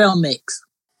leaving trail mix.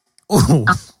 Oh.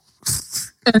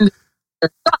 And,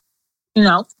 you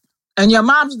know, and your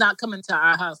mom's not coming to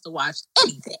our house to wash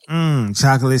anything.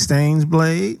 Chocolate stains,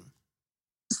 Blade?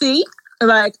 See?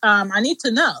 Like, I need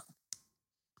to know.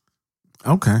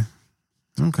 Okay.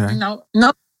 You know,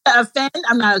 no to offend.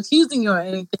 I'm not accusing you or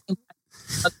anything.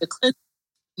 Because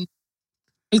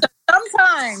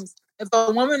sometimes if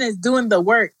a woman is doing the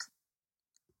work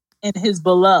in his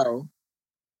below,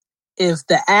 if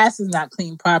the ass is not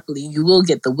cleaned properly, you will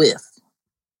get the whiff.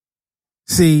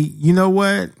 See, you know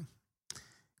what?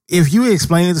 If you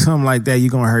explain it to him like that, you're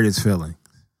going to hurt his feelings.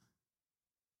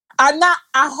 I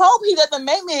hope he doesn't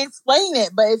make me explain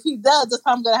it, but if he does, that's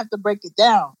how I'm going to have to break it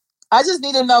down. I just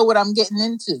need to know what I'm getting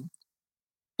into.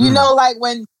 You know, like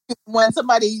when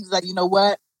somebody's like, you know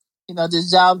what? You know,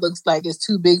 this job looks like it's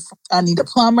too big. I need a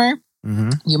plumber.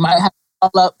 You might have to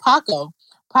call up Paco.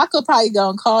 Paco probably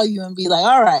going to call you and be like,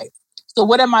 all right, so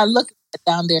what am I looking at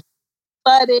down there?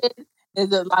 Flooded?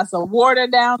 Is it lots of water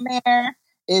down there?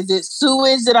 Is it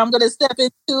sewage that I'm going to step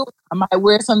into? I might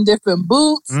wear some different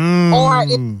boots. Or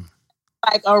it's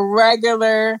like a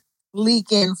regular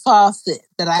leaking faucet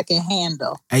that I can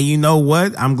handle. And you know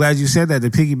what? I'm glad you said that. To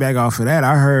piggyback off of that,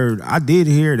 I did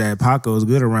hear that Paco is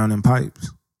good around them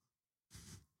pipes.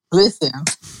 Listen.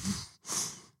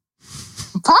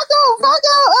 Paco,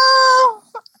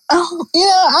 you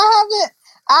know,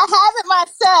 I haven't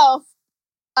myself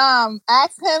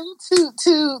asked him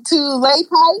to lay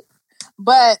pipe,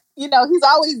 but you know, he's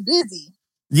always busy.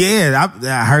 Yeah,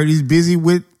 I heard he's busy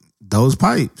with those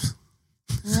pipes.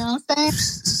 You know what I'm saying?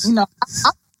 You know,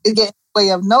 I'm to get in the way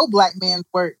of no black man's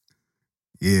work.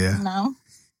 Yeah. You know?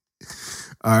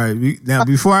 All right. Now,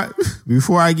 before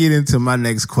I get into my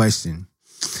next question,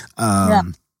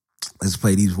 let's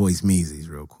play these voice measies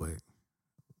real quick.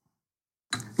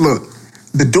 Look,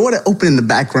 the door that opened in the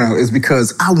background is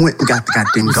because I went and got the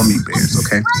goddamn gummy bears,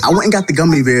 okay? I went and got the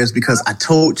gummy bears because I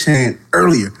told Chan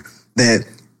earlier that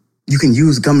you can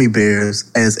use gummy bears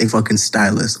as a fucking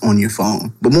stylus on your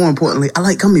phone. But more importantly, I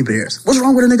like gummy bears. What's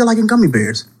wrong with a nigga liking gummy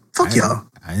bears? Fuck y'all.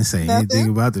 I didn't say anything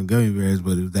about them gummy bears,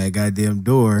 but it was that goddamn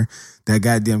door, that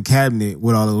goddamn cabinet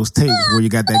with all those tapes where you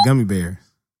got that gummy bear.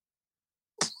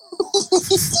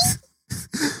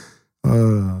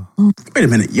 Wait a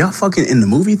minute. Y'all fucking in the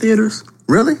movie theaters?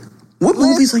 Really? What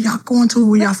movies are y'all going to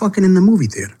where y'all fucking in the movie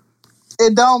theater?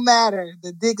 It don't matter.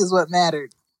 The dick is what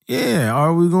mattered. Yeah.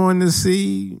 Are we going to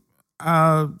see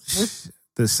the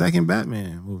second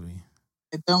Batman movie?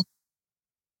 It don't.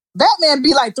 Batman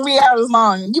be like 3 hours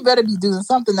long, and you better be doing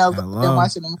something else than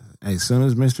watching them. Hey, as soon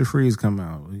as Mr. Freeze come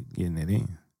out, we getting it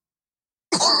in.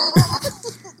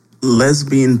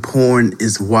 Lesbian porn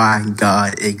is why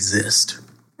God exists.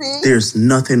 There's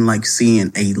nothing like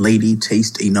seeing a lady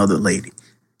taste another lady.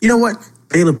 You know what?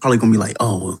 Baylor probably gonna be like,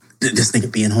 oh, this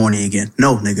nigga being horny again.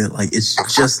 No, nigga, like it's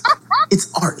just,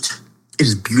 it's art.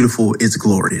 It's beautiful. It's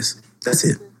glorious. That's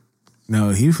it. No,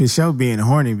 he for sure being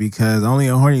horny because only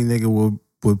a horny nigga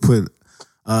would put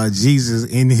Jesus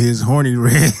in his horny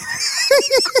red.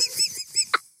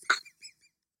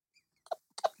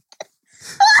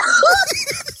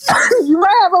 You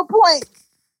might have a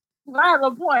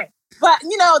point. But,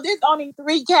 there's only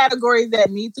 3 categories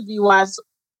that need to be watched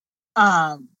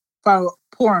for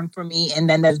porn for me, and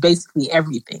then that's basically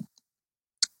everything.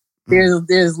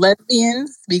 There's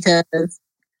lesbians because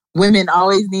women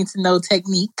always need to know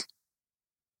technique.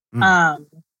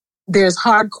 There's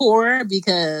hardcore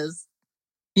because,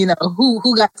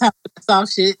 who got time for the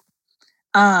soft shit?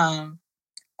 And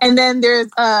then there's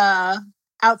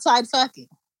outside fucking.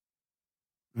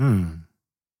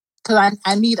 Because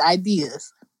I need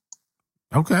ideas.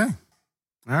 Okay.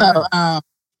 All so right.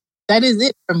 That is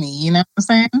it for me. You know what I'm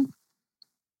saying?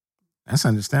 That's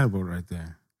understandable right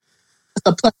there. It's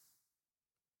a plus.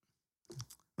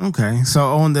 Okay. So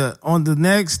on the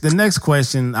next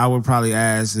question I would probably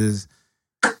ask is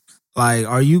like,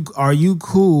 are you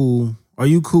cool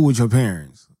with your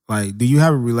parents? Like, do you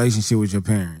have a relationship with your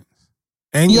parents?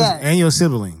 And your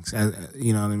siblings,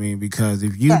 you know what I mean? Because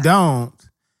if you don't,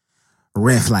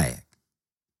 red flag.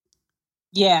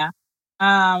 Yeah,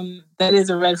 that is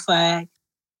a red flag.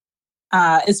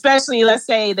 Especially, let's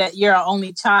say that you're an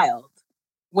only child.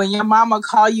 When your mama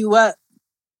call you up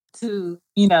to,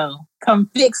 come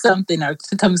fix something or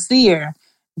to come see her,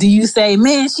 do you say,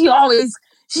 man, she always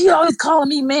calling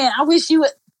me, man, I wish you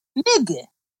would, nigga,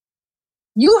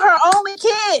 you her only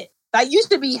kid. Like, you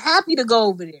should be happy to go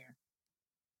over there.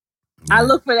 Yeah. I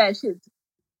look for that shit.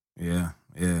 Yeah.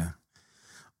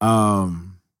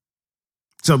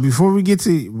 So before we get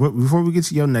to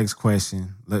your next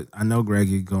question, look, I know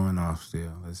Greg is going off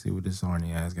still. Let's see what this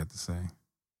horny ass got to say.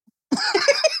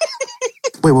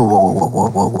 Wait,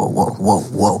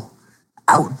 whoa.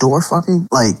 Outdoor fucking?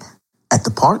 Like at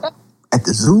the park? At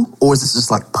the zoo? Or is this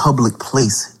just like public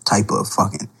place type of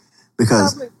fucking?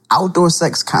 Because outdoor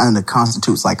sex kind of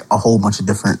constitutes like a whole bunch of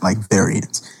different like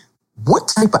variants. What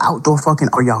type of outdoor fucking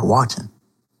are y'all watching?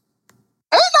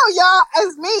 Ain't no y'all,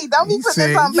 it's me. Don't be putting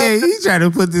this on me. Yeah, he trying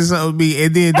to put this on me,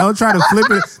 and then don't try to flip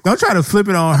it. Don't try to flip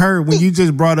it on her when you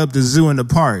just brought up the zoo and the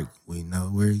park. We know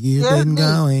where you've been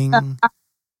going.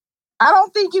 I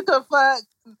don't think you could fuck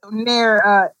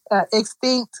near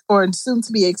extinct or soon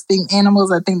to be extinct animals.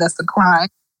 I think that's a crime.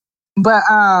 But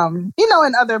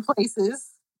in other places,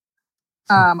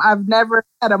 I've never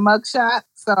had a mugshot,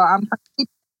 so I'm.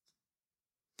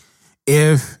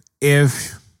 If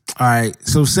all right,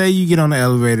 so say you get on the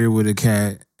elevator with a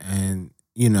cat and,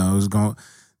 it's going,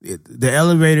 the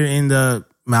elevator end up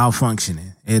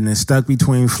malfunctioning and it's stuck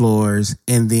between floors.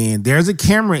 And then there's a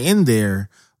camera in there,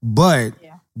 but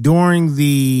during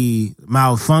the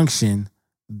malfunction,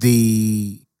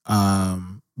 the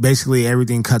basically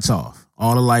everything cuts off.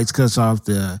 All the lights cuts off,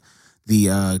 the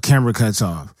camera cuts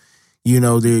off.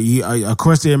 Of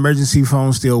course, the emergency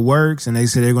phone still works and they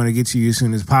say they're going to get to you as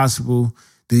soon as possible.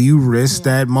 Do you risk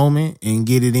that moment and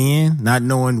get it in, not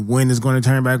knowing when it's going to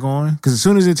turn back on? Because as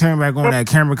soon as it turns back on, that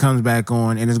camera comes back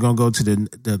on and it's going to go to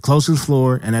the closest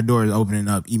floor and that door is opening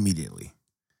up immediately.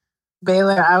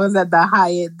 Baylor, I was at the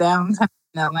Hyatt downtown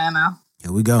in Atlanta.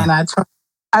 Here we go. And I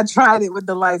tried it with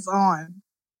the lights on,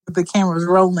 with the cameras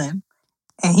rolling.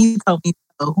 And he told me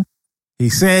no. He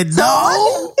said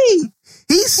no? He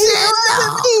said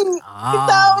no. He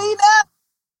told me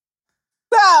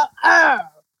no.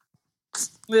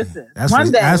 Listen,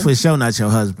 that's for sure not your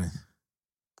husband.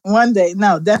 One day.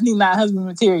 No, definitely not husband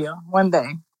material. One day.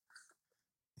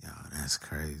 Yo, that's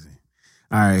crazy.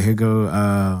 All right, here go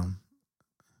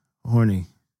horny.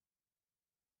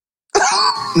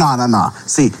 No.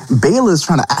 See, Baylor's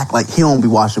trying to act like he don't be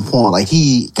watching porn, like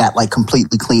he got like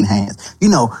completely clean hands.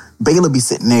 Baylor be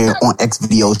sitting there on X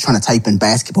videos trying to type in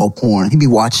basketball porn. He be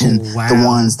watching the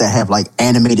ones that have like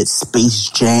animated Space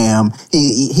Jam.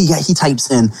 He types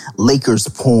in Lakers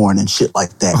porn and shit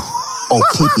like that. Oh,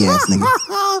 kinky ass nigga.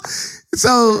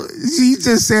 So she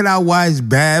just said I watch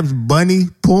Babs Bunny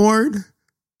porn.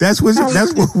 That's what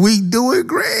we doing,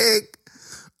 Greg.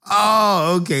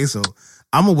 Oh, okay. So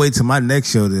I'm gonna wait till my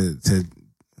next show to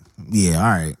all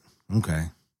right. Okay.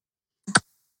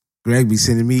 Greg be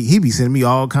sending me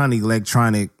all kind of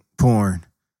electronic porn.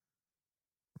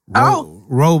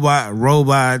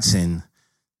 Robots and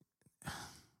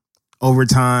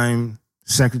overtime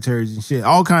secretaries and shit.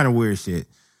 All kind of weird shit.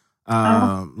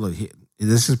 Look,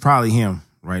 this is probably him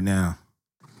right now.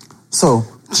 So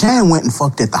Chan went and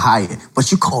fucked at the Hyatt,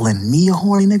 but you calling me a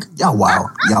horny nigga? Y'all wild.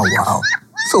 Y'all wild.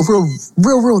 I feel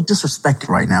real disrespected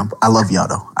right now. But I love y'all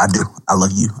though. I do. I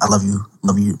love you. I love you.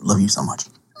 Love you so much.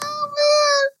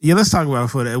 Yeah, let's talk about it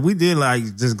for that. We did like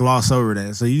just gloss over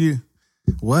that. So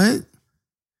what?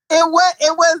 It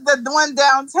was the one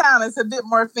downtown. It's a bit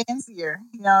more fancier.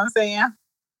 You know what I'm saying?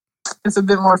 It's a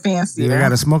bit more fancier. They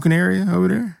got a smoking area over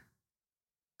there?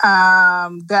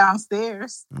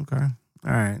 Downstairs. Okay.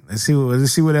 All right. Let's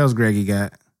see what else Greggy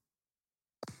got.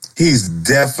 He's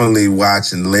definitely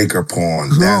watching Laker porn.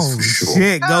 That's for sure.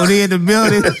 Shit, go in the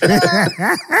building.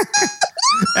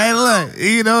 Hey, look,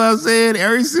 you know what I'm saying?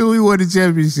 Every single we won the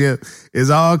championship, is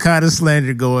all kind of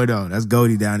slander going on. That's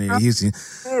Goldie down there in Houston.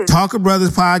 Talker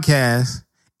Brothers podcast,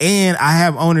 and I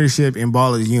have ownership in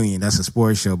Ballers Union. That's a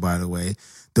sports show, by the way.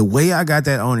 The way I got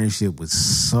that ownership was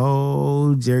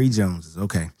so Jerry Jones's.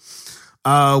 Okay.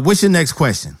 What's your next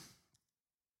question?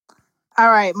 All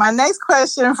right. My next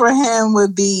question for him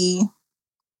would be,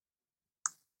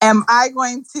 am I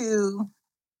going to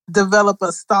develop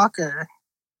a stalker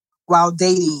while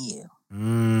dating you?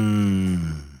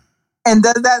 And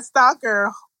does that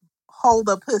stalker hold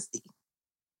a pussy?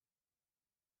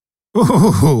 Like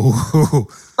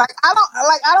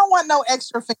I don't want no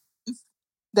extra fans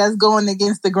that's going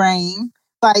against the grain.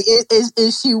 Like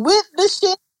is she with the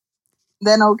shit?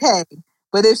 Then okay.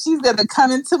 But if she's gonna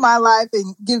come into my life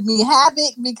and give me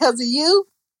havoc because of you,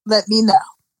 let me know.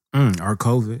 Or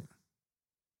COVID.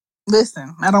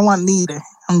 Listen, I don't want neither.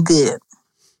 I'm good.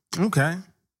 Okay.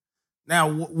 Now,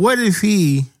 what if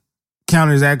he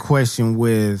counters that question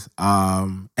with,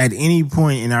 at any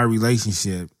point in our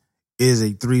relationship, is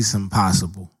a threesome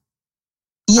possible?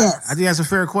 Yes. I think that's a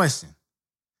fair question.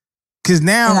 Because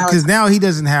now he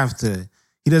doesn't have to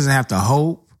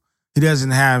hope. He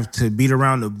doesn't have to beat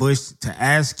around the bush to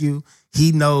ask you.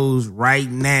 He knows right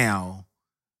now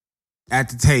at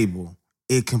the table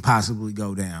it can possibly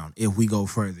go down if we go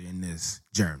further in this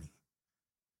journey.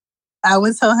 I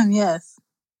would tell him yes.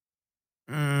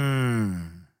 Okay.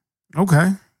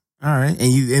 All right.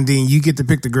 And then you get to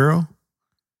pick the girl?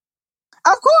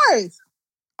 Of course.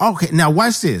 Okay. Now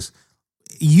watch this.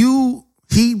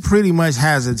 He pretty much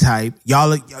has a type.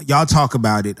 Y'all talk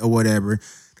about it or whatever.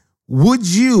 Would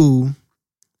you,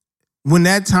 when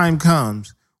that time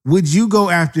comes, would you go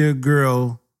after a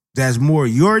girl that's more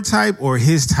your type or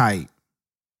his type?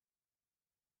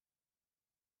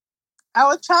 I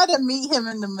would try to meet him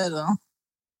in the middle.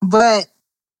 But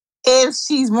if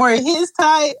she's more his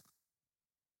type,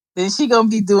 then she gonna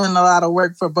be doing a lot of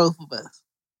work for both of us.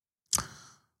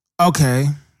 Okay.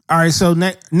 All right. So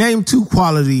name two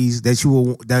qualities that you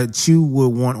would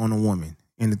want on a woman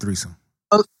in the threesome.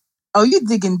 Oh, you're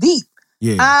digging deep.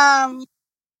 Yeah.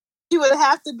 She would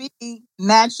have to be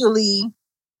naturally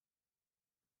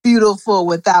beautiful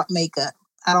without makeup.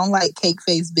 I don't like cake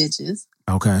face bitches.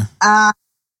 Okay.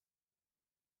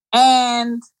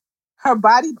 And her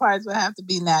body parts would have to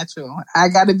be natural. I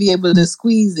got to be able to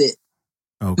squeeze it,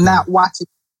 not watch it.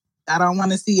 I don't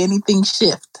want to see anything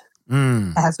shift.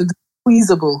 It has to be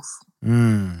squeezables.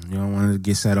 You don't want to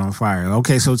get set on fire.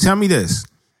 Okay, so tell me this.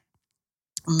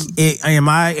 Am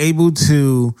I able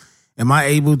to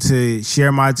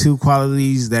share my two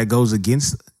qualities that goes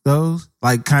against those?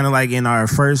 Like kind of like in our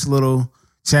first little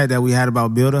chat that we had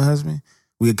about build a husband.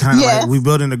 We kind of like we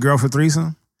building a girl for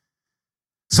threesome.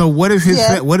 So what if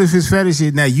his fetish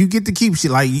is now you get to keep shit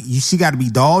like she got to be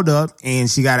dolled up and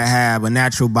she got to have a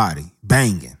natural body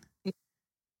banging.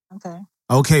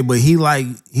 Okay, but he like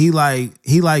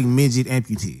midget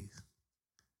amputees.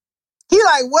 He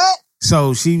like what?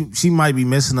 So she might be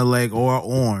missing a leg or an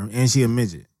arm, and she a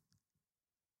midget.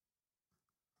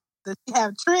 Does she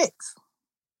have tricks?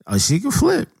 Oh, she can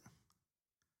flip.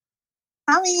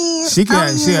 I mean, she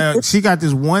got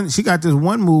this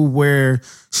one move where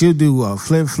she'll do a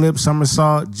flip,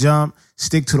 somersault, jump,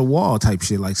 stick to the wall type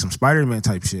shit, like some Spider-Man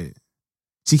type shit.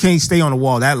 She can't stay on the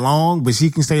wall that long, but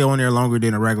she can stay on there longer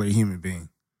than a regular human being.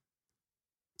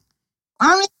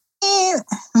 I mean,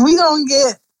 we gonna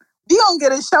get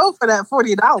a show for that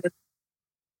 $40.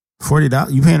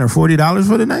 $40? You paying her $40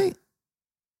 for the night?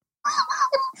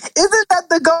 Isn't that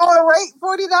the going rate,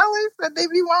 $40 that they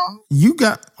be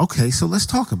wanting? Okay, so let's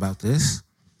talk about this.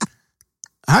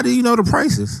 How do you know the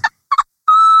prices?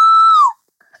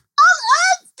 I'm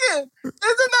asking. Isn't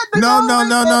that the going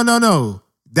rate? No.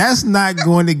 That's not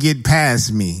going to get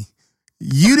past me.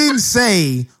 You didn't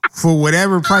say for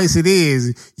whatever price it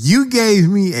is. You gave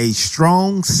me a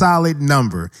strong, solid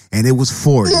number, and it was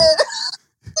 40. Yeah.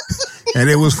 And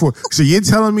it was 40. So you're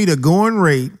telling me the going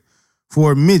rate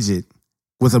for a midget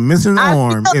with a missing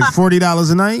arm is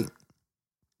 $40 a night?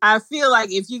 I feel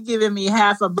like if you're giving me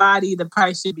half a body, the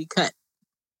price should be cut.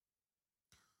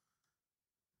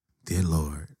 Dear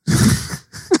Lord.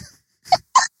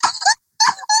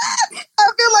 I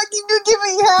feel like if you give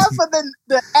me half of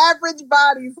the average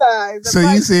body size.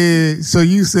 So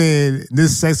you said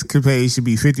this sex capade should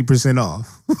be 50%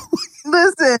 off.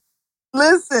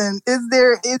 Listen. Is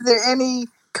there any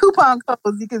coupon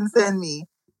codes you can send me?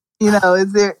 You know,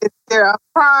 is there a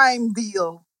prime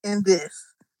deal in this?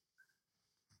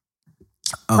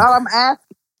 Okay. All I'm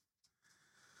asking.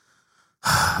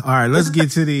 All right, let's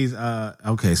get to these.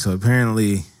 Okay, so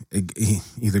apparently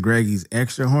either Greggy's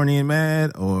extra horny and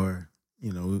mad, or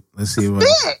let's see.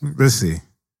 Let's see.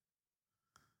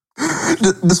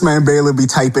 This man Baylor be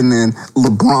typing in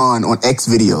LeBron on X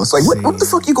videos. Like, what the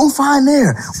fuck you gonna find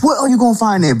there? What are you gonna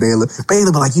find there, Baylor?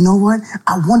 Baylor be like, you know what?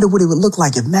 I wonder what it would look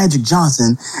like if Magic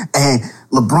Johnson and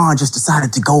LeBron just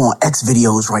decided to go on X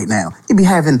videos right now. He'd be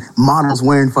having models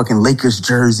wearing fucking Lakers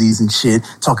jerseys and shit,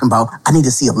 talking about, I need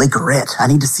to see a Lakerette. I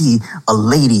need to see a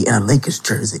lady in a Lakers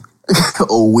jersey.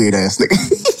 Oh, weird ass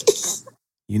nigga.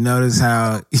 You notice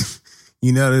how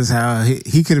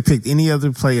he could have picked any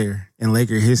other player in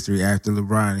Laker history after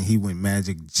LeBron, and he went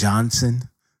Magic Johnson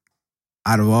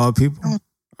out of all people?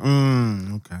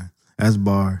 Okay. That's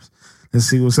bars. Let's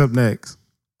see what's up next.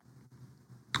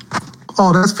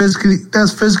 Oh, that's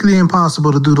physically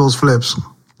impossible to do those flips.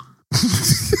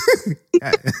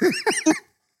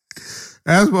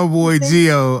 That's my boy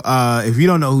Gio. If you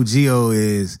don't know who Gio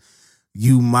is,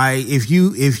 you might. If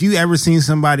you ever seen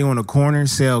somebody on a corner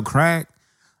sell crack,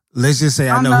 let's just say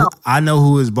I know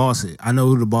who his boss is. I know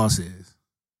who the boss is.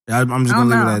 I'm just gonna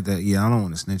leave it at that. Yeah, I don't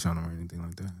want to snitch on him or anything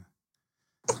like that.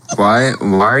 Why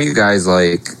are you guys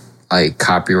like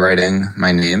copywriting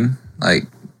my name? Like,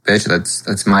 bitch,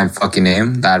 that's my fucking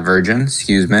name. That virgin.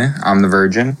 Excuse me. I'm the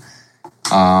virgin.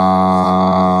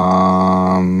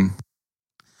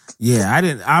 Yeah, I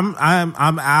didn't.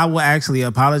 I will actually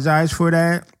apologize for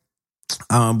that.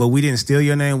 But we didn't steal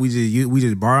your name. We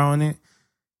just borrowing it.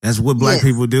 That's what black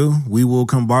people do. We will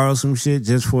come borrow some shit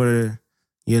just for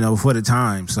the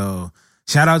time. So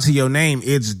shout out to your name.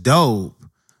 It's dope.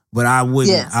 But I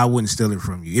wouldn't steal it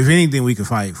from you. If anything, we could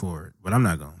fight for it. But I'm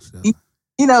not going to steal it.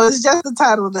 It's just the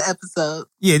title of the episode.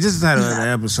 Yeah, just the title of the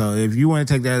episode. If you want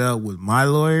to take that up with my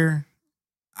lawyer,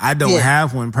 I don't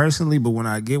have one personally, but when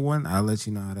I get one, I'll let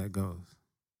you know how that goes.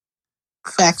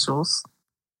 Factuals.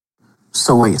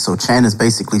 So wait, so Chan is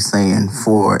basically saying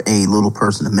for a little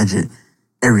person, a midget,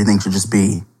 everything should just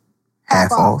be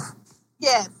half off?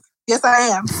 Yes. Yes, I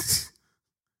am.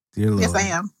 Dear Lord. Yes, I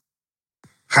am.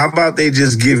 How about they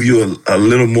just give you a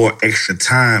little more extra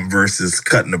time versus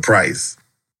cutting the price?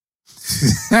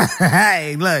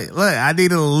 Hey, look, I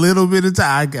need a little bit of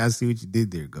time. I see what you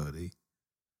did there, Goldie.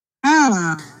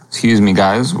 Excuse me,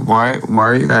 guys. Why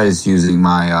are you guys using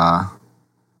my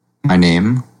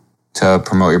name to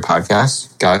promote your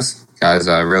podcast? Guys,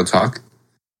 real talk.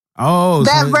 Oh,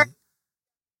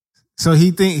 so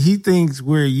he thinks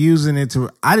we're using it to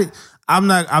I'm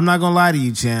not gonna lie to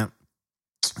you, champ.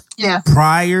 Yeah.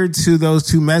 Prior to those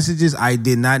two messages, I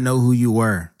did not know who you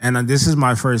were. And this is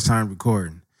my first time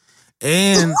recording.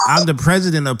 And I'm the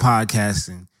president of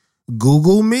podcasting.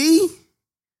 Google me?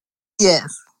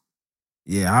 Yes.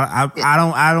 Yeah,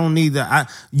 I don't need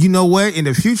that. You know what? In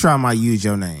the future, I might use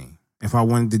your name if I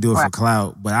wanted to do it for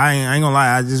clout. But I ain't gonna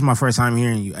lie. This is my first time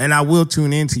hearing you. And I will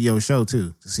tune into your show,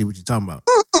 too, to see what you're talking about.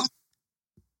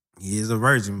 He is a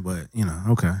virgin, but,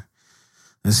 okay.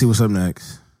 Let's see what's up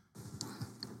next.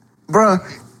 Bruh,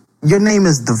 your name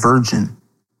is The Virgin.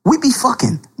 We be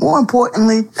fucking. More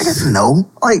importantly, I guess no.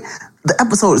 Like, the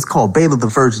episode is called Baylor the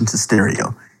Virgin to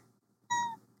Stereo.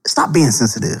 Stop being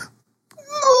sensitive.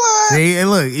 See, and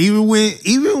look,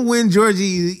 even when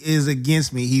Georgie is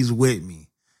against me, he's with me.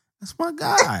 That's my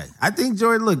guy. I think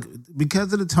George, look,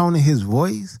 because of the tone of his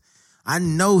voice, I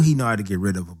know he know how to get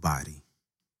rid of a body.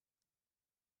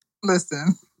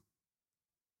 Listen.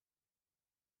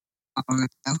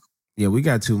 Yeah, we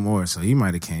got two more, so he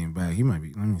might have came back. He might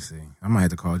be. Let me see. I might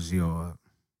have to call Gio up.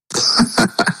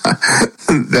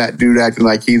 That dude acting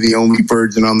like he's the only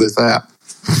virgin on this app.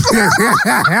 That's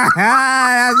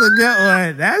a good one. I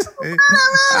like it.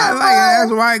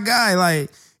 That's my guy.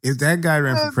 Like, if that guy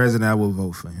ran for president, I would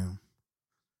vote for him.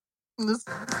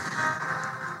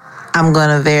 I'm going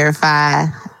to verify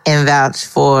and vouch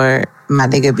for my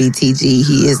nigga BTG.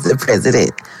 He is the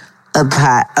president of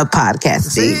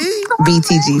podcasting.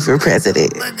 BTG for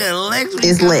president. Look at Lex.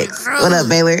 It's Lex. What up,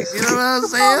 Baylor? You know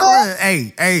what I'm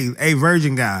saying? Hey,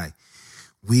 virgin guy.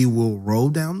 We will roll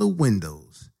down the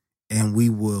windows and we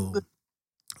will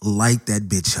light that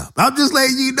bitch up. I'm just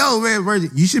letting you know, man,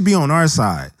 virgin. You should be on our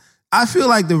side. I feel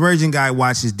like the virgin guy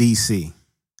watches DC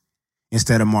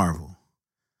instead of Marvel.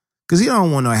 Because he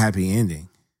don't want no happy ending.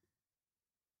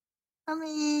 I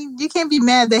mean, you can't be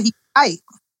mad that he's right.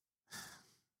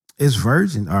 It's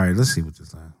virgin. All right, let's see what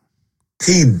this is.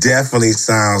 He definitely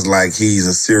sounds like he's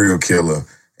a serial killer.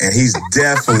 And he's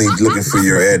definitely looking for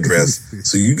your address.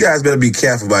 So you guys better be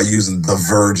careful about using the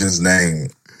virgin's name.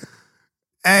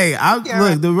 Hey,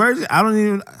 look, the virgin, I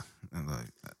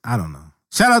don't know.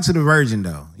 Shout out to the virgin,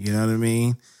 though. You know what I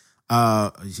mean?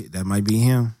 That might be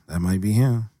him.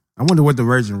 I wonder what the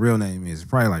virgin real name is. It's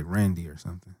probably like Randy or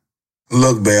something.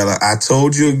 Look, Bella, I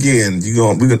told you again,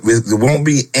 there won't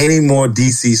be any more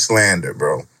DC slander,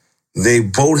 bro. They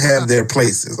both have their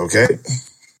places, okay?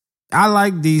 I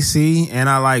like DC and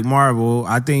I like Marvel.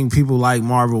 I think people like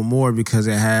Marvel more because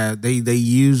they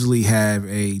usually have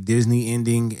a Disney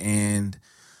ending and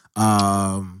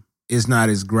it's not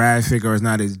as graphic or it's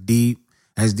not as deep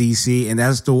as DC. And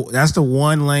that's the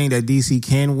one lane that DC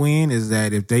can win, is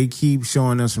that if they keep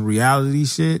showing us some reality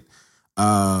shit,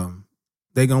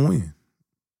 they gonna win.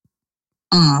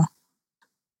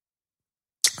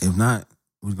 If not,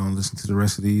 we're gonna listen to the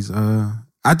rest of these.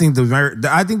 I think the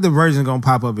virgin gonna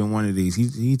pop up in one of these.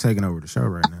 He taking over the show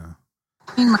right now.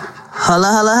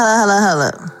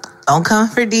 Holla. Don't come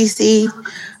for DC.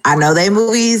 I know they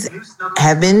movies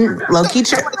have been low-key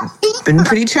been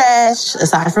pretty trash,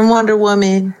 aside from Wonder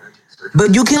Woman.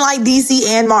 But you can like DC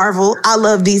and Marvel. I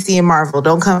love DC and Marvel.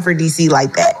 Don't come for DC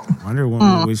like that. Wonder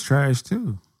Woman was trash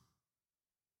too.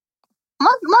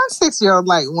 My 6-year-old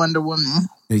like Wonder Woman.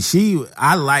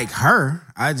 I like her.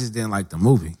 I just didn't like the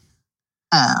movie.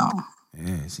 Oh.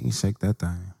 Yeah, she can shake that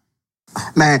thing.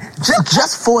 Man,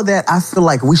 just for that, I feel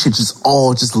like we should just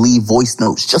leave voice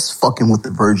notes just fucking with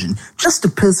the virgin, just to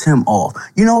piss him off.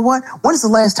 You know what? When is the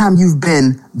last time you've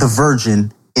been the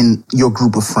virgin in your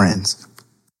group of friends?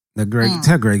 Now,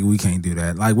 tell Greg we can't do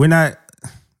that. Like, we're not...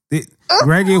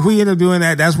 Greg, if we end up doing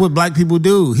that, that's what black people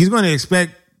do. He's going to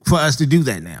expect for us to do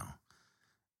that now.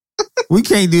 We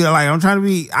can't do that. Like,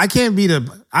 I can't be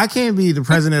the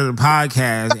president of the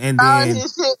podcast and then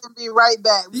this shit and be right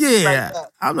back. Yeah,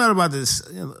 I'm not about to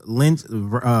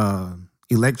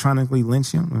electronically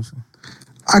lynch him.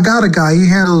 I got a guy. He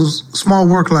handles small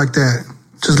work like that.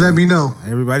 Just let me know.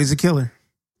 Everybody's a killer.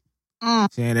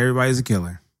 Saying everybody's a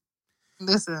killer.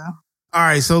 Listen. All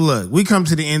right, so look, we come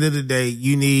to the end of the day.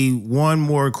 You need one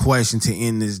more question to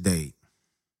end this date.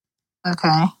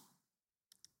 Okay.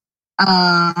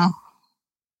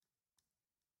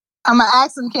 I'm gonna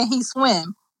ask him, can he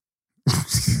swim?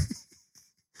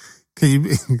 Can you be?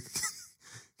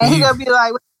 And he's gonna be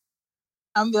like,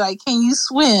 I'm gonna be like, can you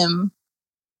swim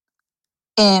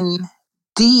in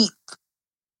deep,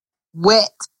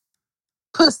 wet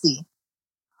pussy,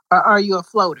 or are you a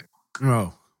floater?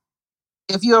 Oh.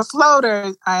 If you're a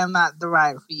floater, I am not the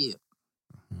rider for you.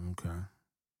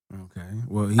 Okay.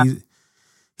 Well,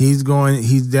 he's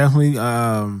definitely.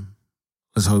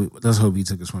 Let's hope he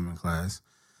took a swimming class.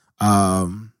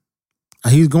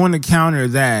 He's going to counter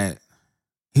that.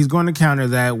 He's going to counter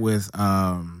that with,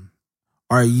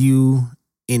 are you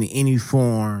in any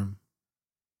form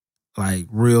like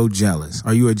real jealous?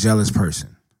 Are you a jealous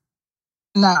person?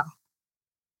 No.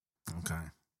 Okay.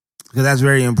 Because that's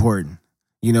very important,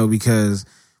 because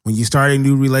when you start a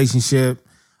new relationship,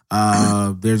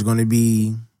 there's going to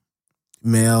be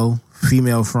male,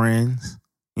 female friends.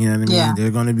 You know what I mean? Yeah.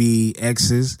 There's going to be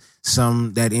exes,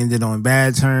 some that ended on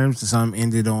bad terms, some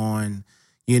ended on,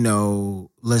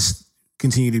 let's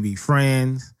continue to be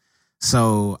friends.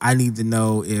 So I need to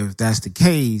know, if that's the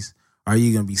case, are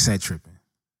you going to be set tripping?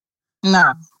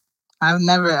 No, I've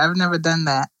never done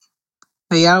that.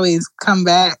 They always come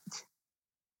back.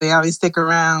 They always stick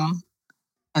around,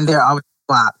 and they're always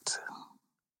blocked.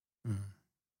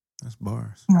 That's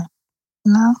bars.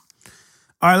 No.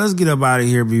 All right, let's get up out of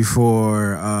here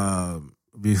before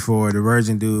the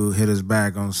virgin dude hit us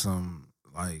back on some,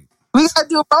 like... We got to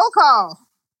do a roll call.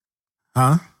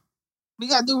 Huh? We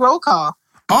got to do roll call.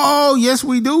 Oh, yes,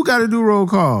 we do got to do roll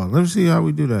call. Let me see how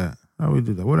we do that. Where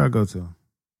do I go to?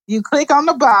 You click on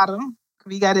the bottom.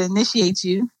 We got to initiate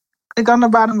you. Click on the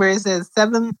bottom where it says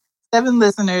seven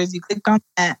listeners. You click on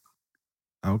that.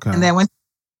 Okay. And then when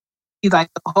you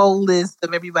like the whole list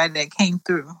of everybody that came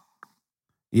through.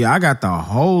 Yeah, I got the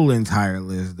whole entire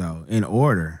list, though, in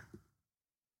order.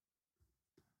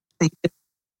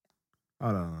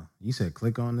 Hold on. You said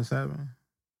click on the 7?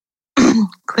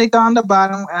 Click on the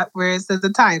bottom where it says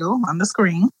the title on the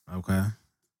screen. Okay.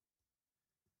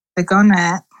 Click on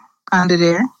that under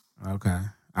there. Okay.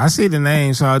 I see the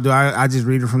name, so I just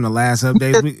read it from the last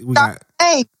update. We got...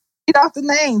 Hey, get off the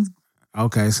names.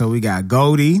 Okay, so we got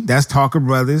Goldie. That's Talker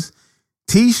Brothers.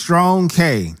 T Strong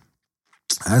K.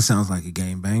 That sounds like a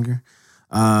game banger.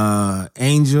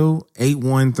 Angel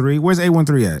 813. Where's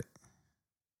 813 at?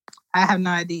 I have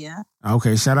no idea.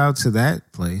 Okay, shout out to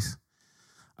that place.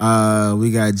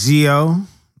 We got Geo,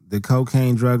 the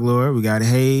cocaine drug lord. We got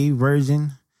Hey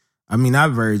Virgin. I mean,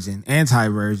 not Virgin,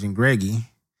 anti-Virgin, Greggy.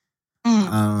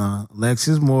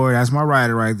 Lexus Moore, that's my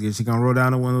rider right there. She gonna roll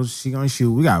down the windows. She gonna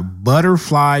shoot. We got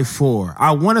Butterfly 4.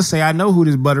 I want to say I know who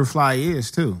this Butterfly is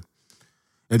too.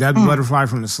 If that's Butterfly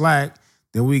from the Slack,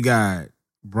 then we got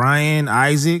Brian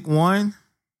Isaac 1.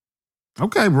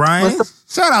 Okay, Brian.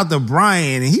 Shout out to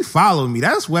Brian, and he followed me.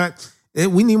 That's what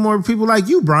we need more people like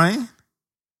you, Brian.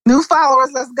 New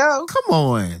followers, let's go. Come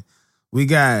on. We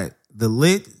got the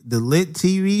lit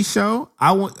TV show.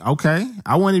 I want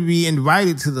to be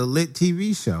invited to the lit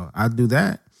TV show. I'll do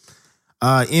that.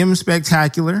 M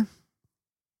Spectacular.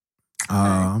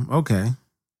 Okay.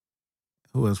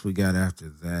 Who else we got after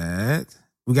that?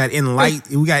 We got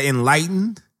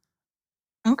Enlightened.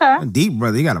 Okay. Deep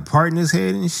brother. He got a part in his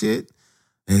head and shit.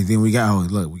 And then we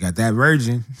got we got that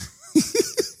Virgin.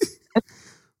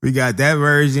 We got that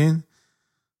Virgin.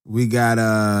 We got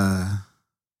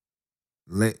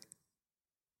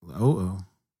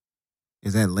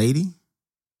is that Lady?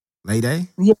 Lady?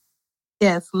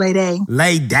 Yes, Lady.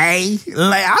 Lady.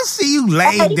 I see you,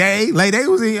 Lady. Lady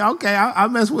was in. Okay, I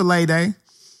mess with Lady.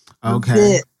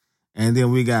 Okay. And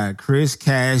then we got Chris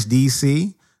Cash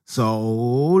DC.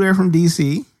 So they're from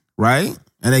DC, right?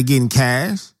 And they getting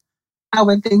cash. I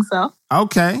would think so.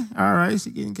 Okay. All right.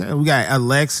 She getting cash. We got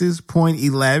Alexis Point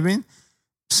 11.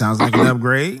 Sounds like an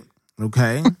upgrade.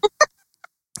 Okay.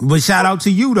 But shout out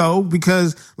to you though,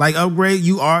 because like upgrade,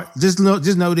 you are just know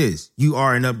this. You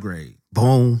are an upgrade.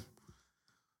 Boom.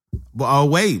 But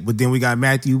but then we got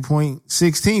Matthew Point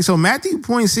 16. So Matthew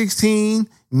Point 16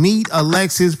 meet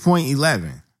Alexis Point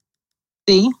 11.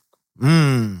 See?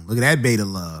 Look at that beta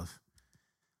love.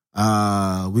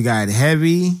 We got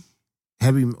heavy.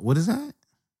 What is that?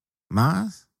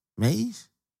 Mage?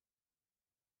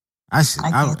 I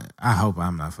hope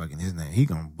I'm not fucking his name. He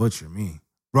gonna butcher me,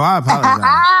 bro. I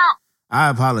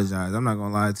apologize. I'm not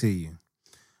gonna lie to you.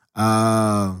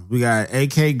 We got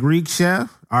AK Greek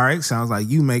Chef. All right, sounds like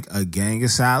you make a gang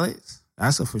of salads.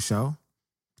 That's a for sure.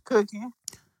 Cooking.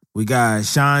 We got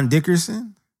Sean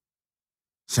Dickerson.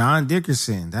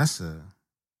 That's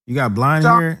you got blonde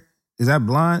hair. Is that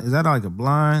blonde? Is that like a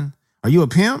blonde? Are you a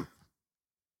pimp?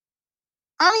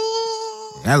 I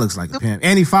mean, that looks like a pimp.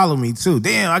 And he followed me too.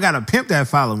 Damn, I got a pimp that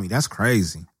followed me. That's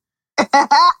crazy.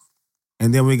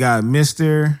 And then we got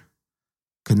Mr.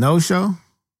 Kenosho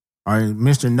or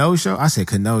Mr. No Show. I said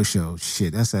Kenosho.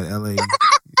 Shit, that's that LA.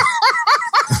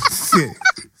 Shit,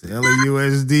 it's the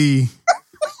LAUSD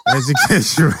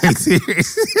education right there.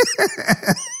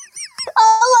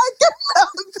 I like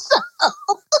Kenosho.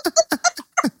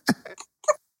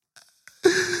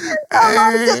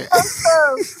 I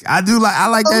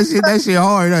like that shit. That shit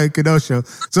hard, Kenosho.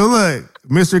 So look,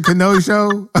 Mr.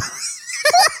 Kenosho,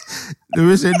 the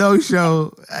Mr. No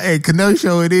Show. Hey,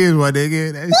 Kenosho, it is, my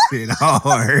nigga. That shit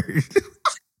hard.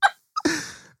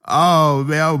 Oh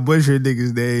man, I'm butchering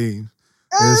niggas' names.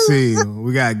 Let's see.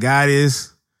 We got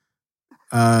Goddess,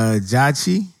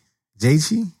 Jai-Shy.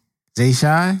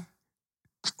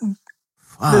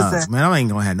 Fuck, man, I ain't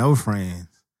gonna have no friends.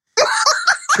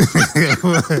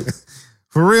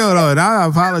 For real though, and I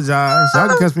apologize. Y'all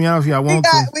can cuss me out if y'all want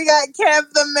to. We got Kev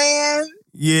the man.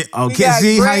 Yeah, okay.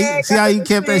 See how he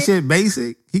kept that shit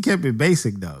basic? He kept it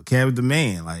basic though. Kev the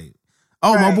man, like,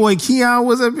 my boy Keon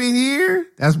was up in here.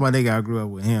 That's my nigga. I grew up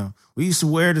with him. We used to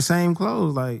wear the same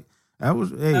clothes. Like that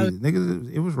was,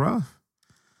 niggas. It was rough.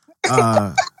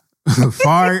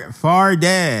 Far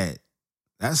dad.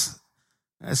 That's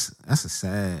a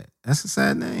sad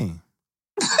name.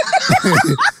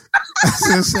 That's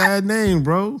a sad name,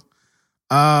 bro.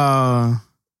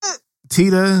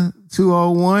 Tita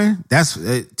 201. That's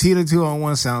Tita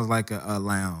 201 sounds like a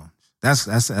lounge. That's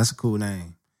a cool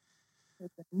name.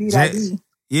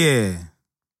 Yeah.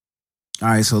 All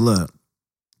right, so look.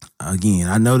 Again,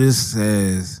 I know this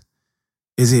says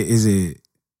is it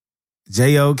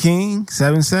J.O. King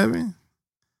 77?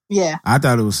 Yeah. I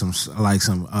thought it was some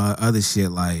other shit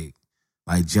like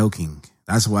joking.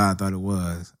 That's why I thought it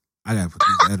was. I gotta put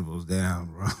these edibles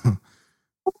down, bro. Is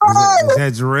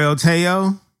that Jarrell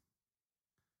Teo?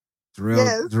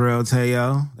 Jarrell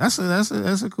Teo. That's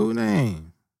a cool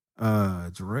name.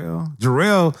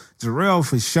 Jarrell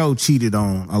for sure cheated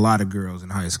on a lot of girls in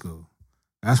high school.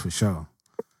 That's for sure.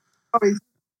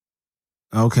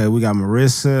 Okay, we got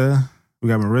Marissa. We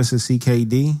got Marissa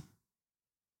CKD.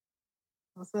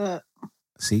 What's up?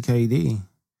 CKD.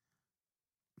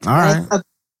 All right.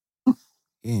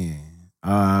 Yeah.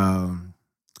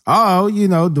 Oh, you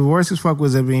know, divorce as fuck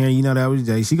was up in here. You know that was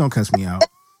Jay. She gonna cuss me out.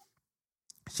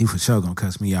 She for sure gonna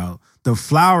cuss me out. The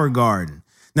Flower Garden.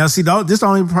 Now, see, this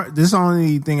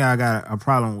only thing I got a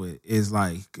problem with is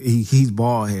like he's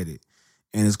bald headed,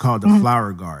 and it's called the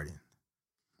Flower Garden.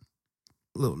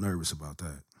 A little nervous about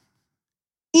that.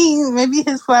 Maybe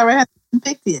his flower hasn't been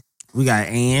picked yet. We got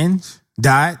Ange,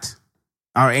 Dot,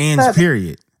 or Ange,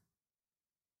 period.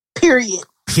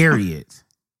 Period.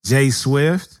 Jay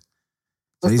Swift.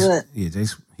 What's up? Yeah,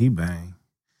 he bang.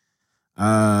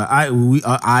 I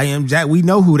am Jack. We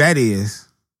know who that is.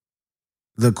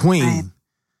 The Queen.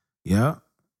 Yeah.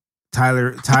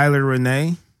 Tyler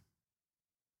Renee.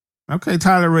 Okay,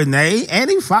 Tyler Renee. And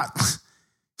he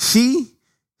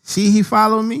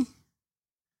followed me.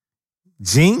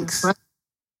 Jinx.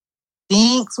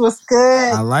 Jinx was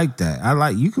good. I like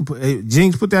that. You could put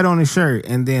Jinx, put that on a shirt,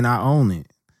 and then I own it.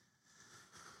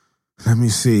 Let me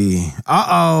see.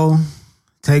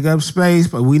 Take up space,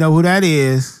 but we know who that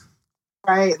is.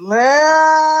 Right. What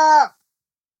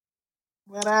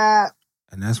up?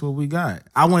 And that's what we got.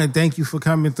 I want to thank you for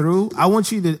coming through. I want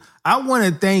to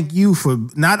thank you for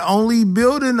not only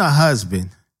building a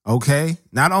husband, okay?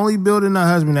 Not only building a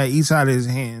husband that eats out of his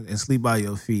hand and sleep by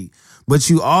your feet, but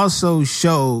you also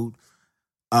showed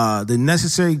the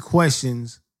necessary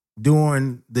questions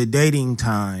during the dating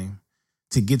time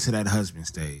to get to that husband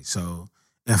stage. So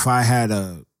if I had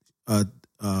a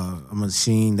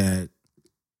machine that,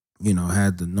 you know,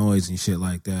 had the noise and shit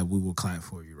like that, we will clap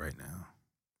for you right now.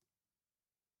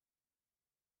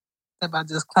 If I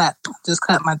just clap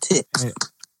my tits.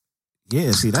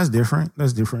 Yeah, see, that's different.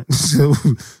 So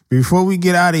before we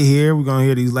get out of here, we're going to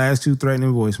hear these last two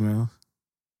threatening voicemails.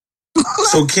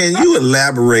 So can you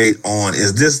elaborate on,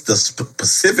 is this the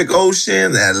Pacific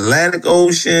Ocean, the Atlantic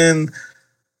Ocean?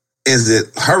 Is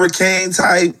it hurricane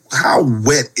type? How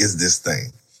wet is this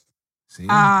thing? See,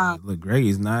 look, Greg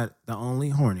is not the only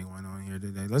horny one on here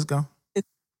today. Let's go.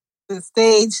 The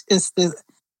stage is the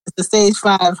stage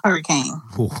 5 hurricane.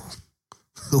 Ooh.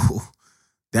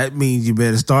 That means you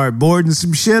better start boarding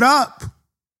some shit up.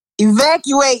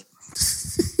 Evacuate.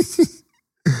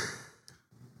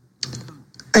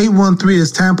 813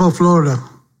 is Tampa, Florida.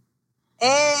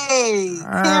 Hey.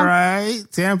 All right.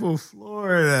 Tampa,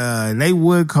 Florida. And they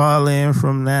would call in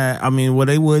from that. I mean,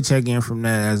 they would check in from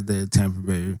that as the Tampa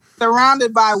Bay.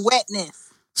 Surrounded by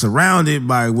wetness. Surrounded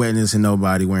by wetness and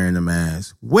nobody wearing a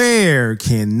mask. Where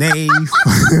can they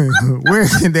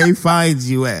find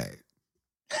you at?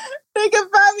 They can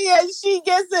find me at She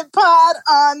Gets It Pod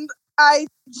on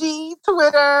IG,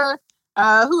 Twitter,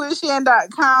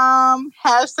 whoisshan.com,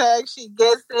 hashtag She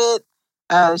Gets It.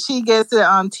 She Gets It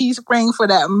on Teespring for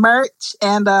that merch.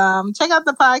 And check out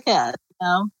the podcast. You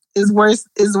know, it's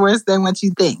worse than what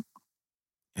you think.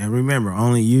 And remember,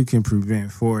 only you can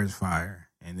prevent forest fire.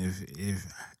 And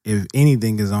if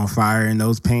anything is on fire in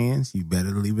those pans, you better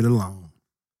leave it alone.